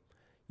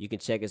 You can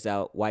check us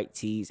out, White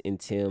Tees and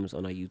Tim's,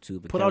 on our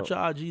YouTube account. Put out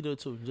your IG though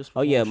too. Just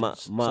my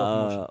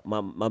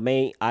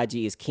main IG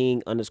is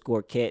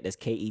King_Ket. That's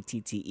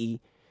KETTE.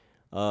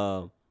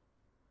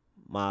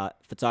 My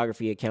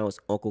photography account is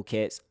Uncle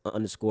Cats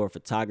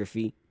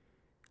 _photography.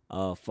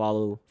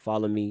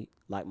 Follow me,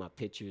 like my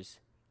pictures.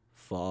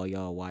 For all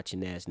y'all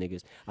watching ass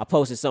niggas, I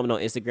posted something on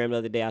Instagram the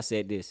other day. I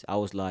said this. I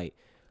was like,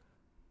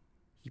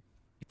 "You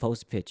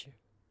post a picture,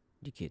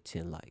 you get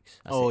 10 likes."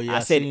 I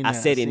said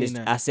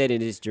it in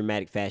this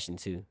dramatic fashion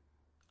too.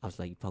 I was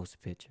like, "You post a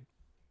picture,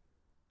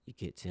 you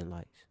get 10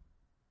 likes.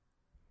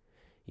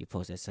 You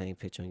post that same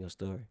picture on your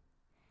story,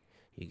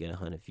 you get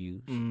 100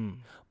 views."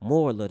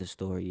 Moral of the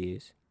story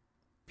is,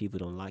 people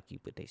don't like you,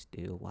 but they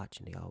still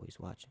watching. They always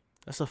watching.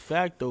 That's a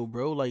fact though,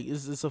 bro. Like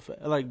it's a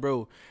like,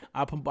 bro.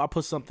 I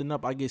put something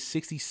up. I get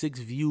 66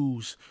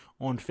 views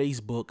on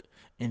Facebook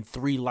and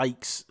 3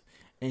 likes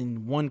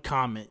and 1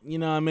 comment. You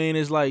know what I mean?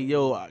 It's like,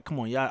 yo,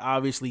 come on, y'all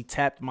obviously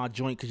tapped my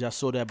joint because y'all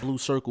saw that blue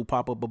circle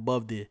pop up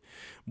above there.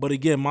 But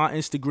again, my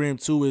Instagram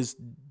too is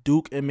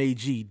Duke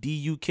MAG,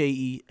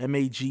 DUKE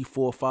MAG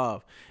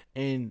 45,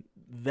 and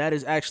that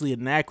is actually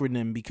an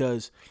acronym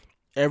because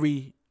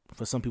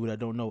for some people that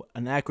don't know,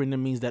 an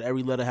acronym means that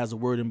every letter has a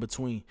word in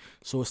between.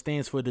 So it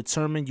stands for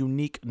determined,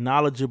 unique,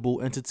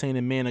 knowledgeable,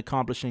 entertaining man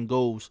accomplishing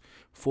goals.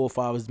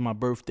 45 is my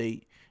birth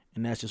date,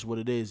 and that's just what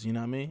it is. You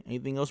know what I mean?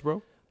 Anything else,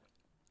 bro?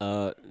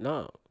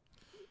 No.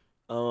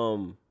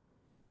 No,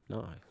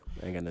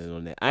 I ain't got nothing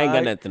on that.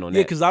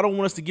 Yeah, because I don't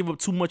want us to give up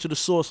too much of the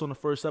sauce on the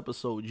first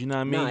episode. You know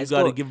what I mean? You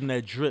got to give them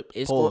that drip.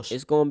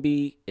 It's gonna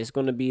be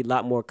a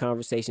lot more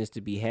conversations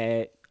to be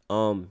had.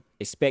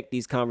 Expect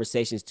these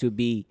conversations to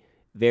be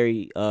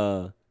very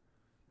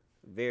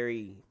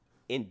very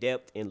in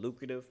depth and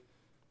lucrative.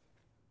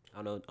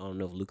 I don't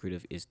know if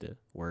lucrative is the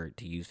word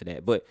to use for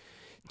that, but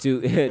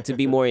to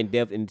be more in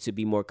depth and to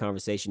be more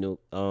conversational.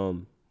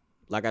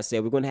 Like I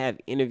said, we're gonna have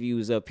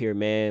interviews up here,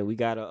 man. We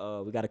got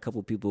a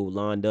couple people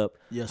lined up.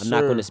 Yes, I'm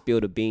not gonna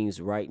spill the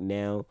beans right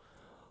now,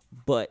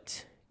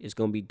 but it's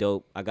gonna be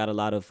dope. I got a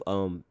lot of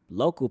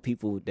local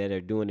people that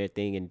are doing their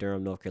thing in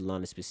Durham, North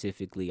Carolina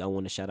specifically. I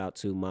want to shout out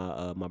to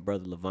my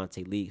brother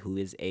Levante Lee, who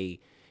is a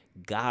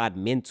God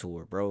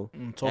mentor, bro.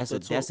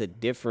 That's a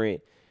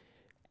different,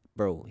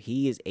 bro.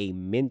 He is a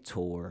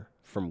mentor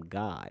from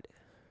God.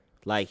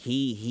 Like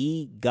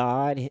he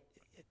God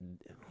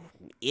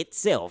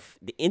itself,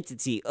 the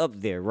entity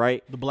up there,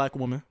 right? The black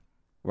woman,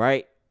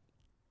 right?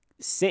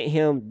 Sent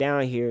him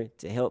down here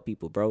to help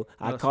people, bro.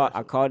 I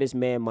call this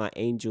man my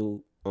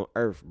angel on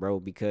earth,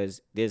 bro,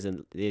 because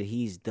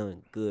he's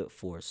done good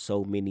for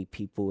so many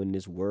people in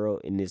this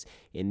world, in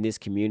this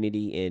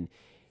community, and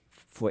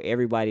for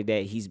everybody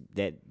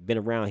that been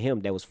around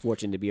him, that was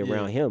fortunate to be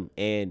around him.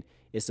 And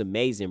it's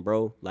amazing,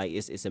 bro. Like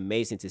it's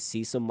amazing to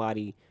see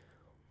somebody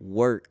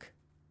work,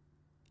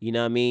 you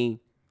know what I mean,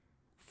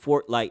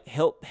 for like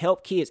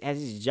help kids as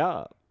his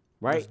job,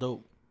 right? That's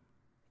dope.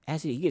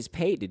 As he gets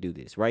paid to do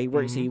this, right?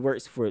 He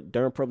works for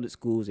Durham Public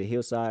Schools at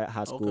Hillside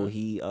High School.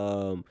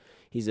 Okay.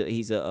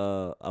 He's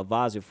a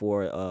advisor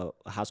for a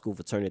high school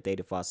fraternity,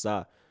 Theta Phi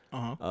Psi,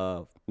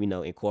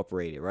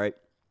 Incorporated, right?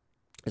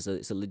 It's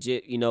a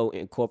legit,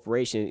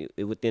 incorporation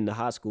within the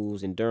high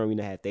schools in Durham.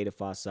 Had Theta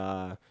Phi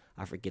Psi.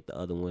 I forget the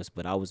other ones,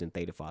 but I was in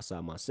Theta Phi Psi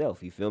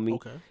myself. You feel me?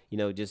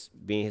 Okay. Just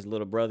being his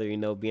little brother,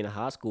 being in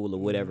high school or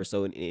whatever.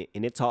 So, and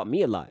it taught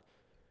me a lot,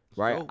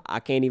 right? So,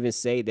 I can't even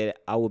say that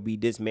I would be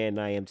this man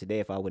I am today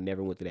if I would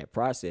never went through that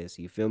process.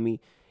 You feel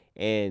me?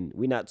 And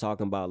we're not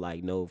talking about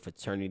like no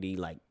fraternity,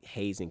 like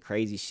hazing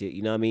crazy shit.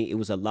 You know what I mean? It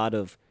was a lot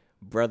of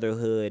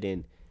brotherhood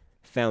and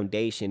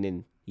foundation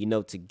and,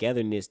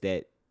 togetherness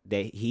that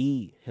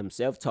he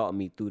himself taught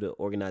me through the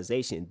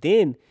organization.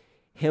 Then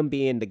him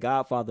being the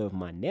godfather of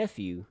my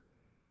nephew,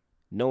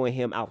 knowing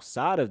him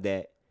outside of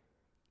that,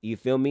 you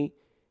feel me?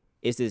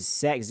 It's the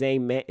exact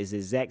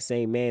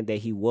same man that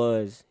he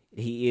was,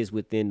 he is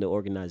within the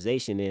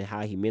organization and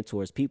how he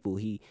mentors people.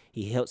 He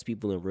helps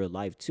people in real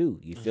life too.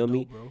 You feel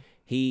me? Bro.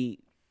 He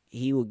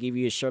will give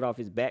you a shirt off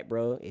his back,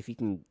 bro. If he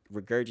can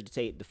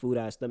regurgitate the food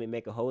out of his stomach,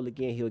 make a hole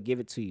again, he'll give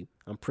it to you.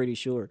 I'm pretty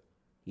sure.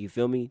 You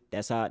feel me?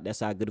 That's how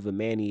good of a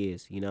man he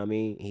is. You know what I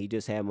mean?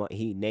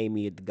 He named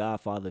me the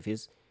godfather of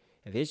his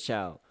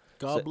child.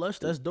 God bless.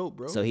 That's dope,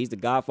 bro. So he's the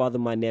godfather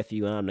of my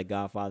nephew, and I'm the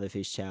godfather of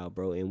his child,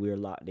 bro. And we're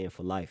locked in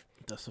for life.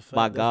 That's a fact.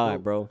 By That's God,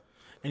 dope. bro.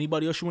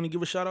 Anybody else you want to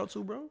give a shout out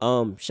to,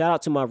 bro? Shout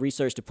out to my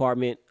research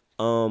department.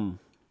 I'm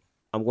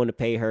going to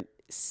pay her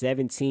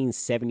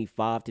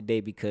 $17.75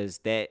 today because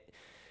that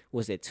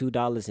was at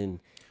 $2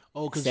 and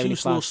because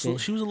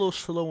she was a little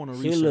slow on the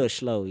research. She was a little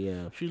slow,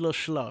 yeah. She was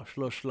a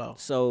little slow.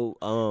 So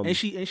and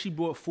she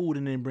brought food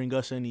and didn't bring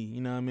us any.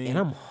 You know what I mean? And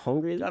I'm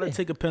hungry. Gotta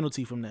take a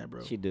penalty from that,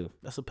 bro. She do.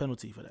 That's a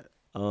penalty for that.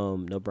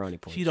 No brownie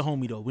points. She the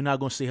homie though. We're not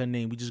gonna say her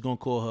name. We just gonna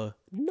call her.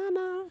 No.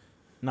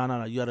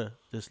 You gotta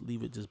just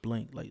leave it just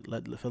blank, like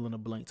fill in a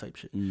blank type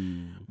shit.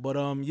 But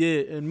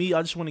yeah, and me,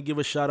 I just want to give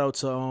a shout out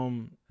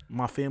to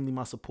my family,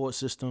 my support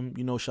system.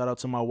 You know, shout out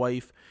to my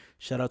wife,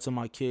 shout out to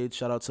my kids,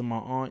 shout out to my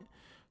aunt,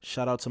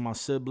 shout out to my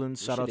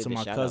siblings, shout out to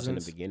my cousins. In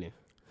the beginning.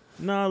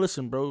 Nah,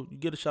 listen, bro, you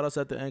get a shout outs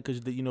at the end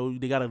because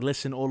they gotta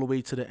listen all the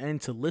way to the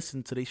end to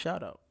listen to their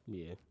shout out.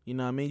 Yeah. You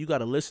know what I mean? You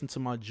gotta listen to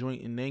my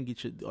joint and then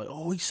get your like,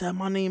 oh, he said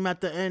my name at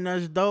the end.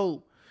 That's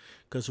dope.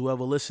 Because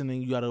whoever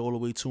listening, you gotta all the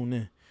way tune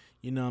in.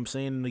 You know what I'm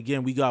saying? And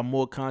again, we got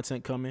more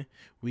content coming.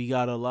 We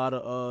got a lot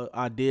of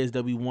ideas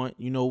that we want.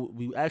 You know,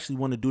 we actually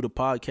want to do the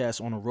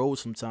podcast on the road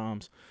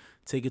sometimes.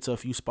 Take it to a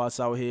few spots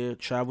out here,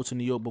 travel to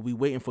New York, but we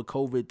waiting for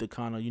COVID to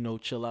kind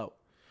of, chill out.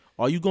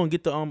 Are you gonna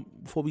get the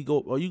before we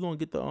go, are you gonna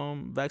get the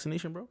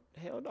vaccination, bro?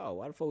 Hell no.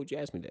 Why the fuck would you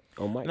ask me that?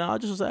 Oh my. Nah, I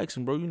just was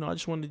asking, bro. I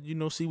just wanted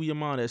to, see where your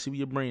mind at, see where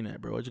your brain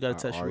at, bro. I just gotta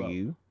test you out. Are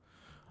you?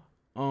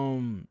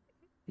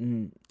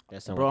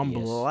 Bro, I'm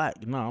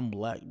black. Nah, I'm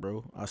black,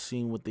 bro. I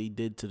seen what they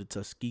did to the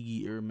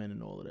Tuskegee Airmen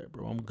and all of that,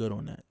 bro. I'm good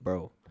on that.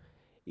 Bro,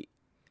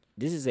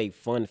 this is a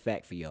fun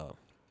fact for y'all.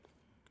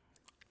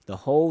 The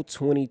whole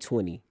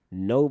 2020,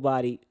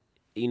 nobody,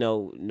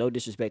 no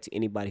disrespect to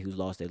anybody who's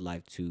lost their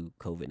life to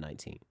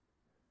COVID-19,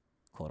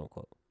 quote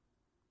unquote,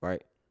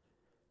 right?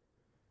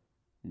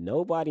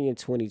 Nobody in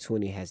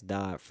 2020 has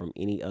died from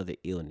any other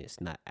illness,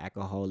 not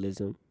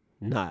alcoholism,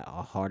 not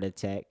a heart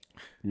attack,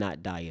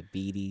 not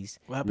diabetes,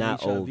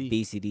 not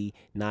obesity,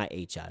 not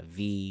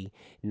HIV,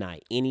 not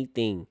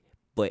anything.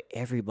 But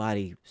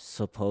everybody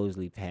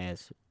supposedly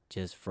passed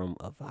just from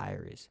a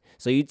virus.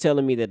 So you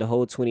telling me that the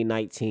whole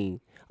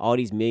 2019, all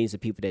these millions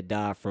of people that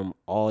died from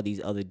all these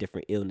other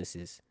different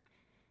illnesses,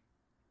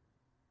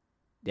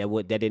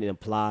 that didn't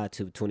apply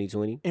to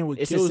 2020? And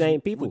it's the same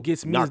people. What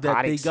gets me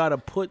Narcotics. is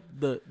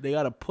that they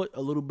gotta put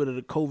a little bit of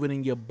the COVID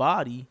in your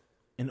body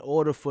in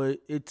order for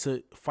it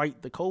to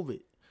fight the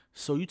COVID.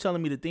 So you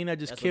telling me the thing that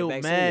just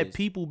killed mad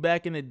people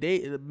back in the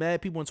day,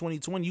 mad people in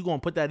 2020, you gonna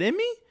put that in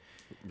me?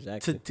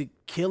 Exactly. To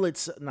kill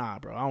it? Nah,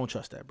 bro. I don't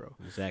trust that, bro.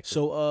 Exactly.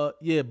 So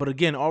yeah, but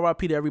again, RIP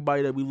to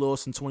everybody that we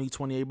lost in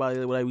 2020, everybody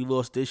that we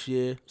lost this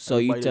year. So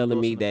you telling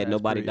me that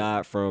nobody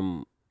died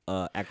from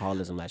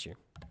alcoholism last year?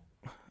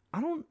 I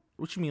don't.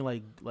 What you mean,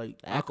 like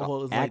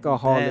alcohol is like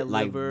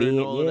being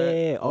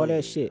all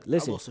that shit.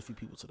 Listen, I lost a few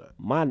people to that.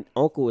 My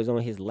uncle is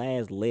on his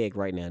last leg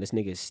right now. This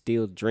nigga is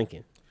still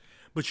drinking.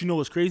 But you know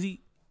what's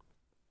crazy?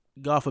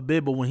 God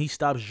forbid, but when he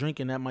stops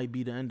drinking, that might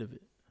be the end of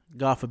it.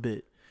 God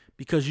forbid.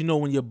 Because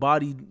when your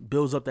body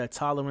builds up that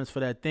tolerance for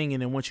that thing,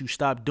 and then once you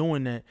stop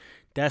doing that,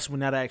 that's when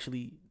that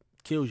actually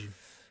kills you.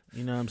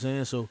 You know what I'm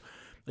saying? So,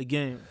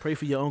 again, pray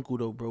for your uncle,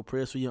 though, bro.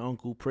 Prayers for your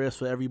uncle. Prayers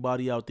for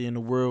everybody out there in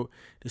the world.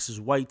 This is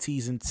White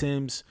Tees and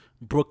Tims.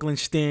 Brooklyn,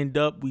 stand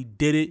up. We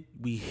did it.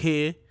 We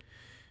here.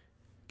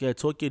 Yeah,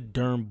 talk your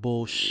Durham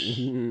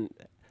bullshit.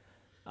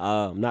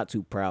 I'm not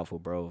too proud for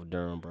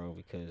Durham, bro,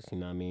 because, you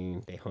know what I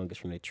mean? They hung us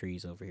from the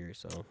trees over here,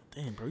 so.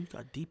 Damn, bro, you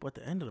got deep at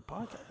the end of the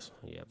podcast.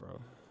 Yeah, bro.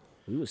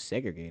 We was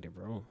segregated,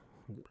 bro.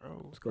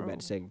 Let's go back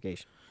to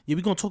segregation. Yeah,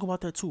 we're gonna talk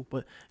about that too,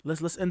 but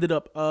let's end it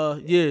up.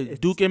 Yeah,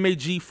 Duke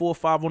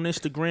MAG45 on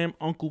Instagram,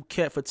 Uncle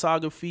Cat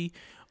Photography,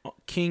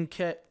 King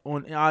Cat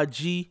on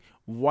IG,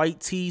 White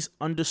Tees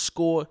 _N_Tees.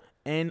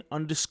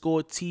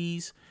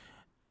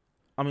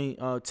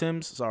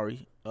 Tims,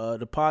 sorry.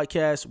 The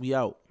podcast, we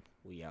out.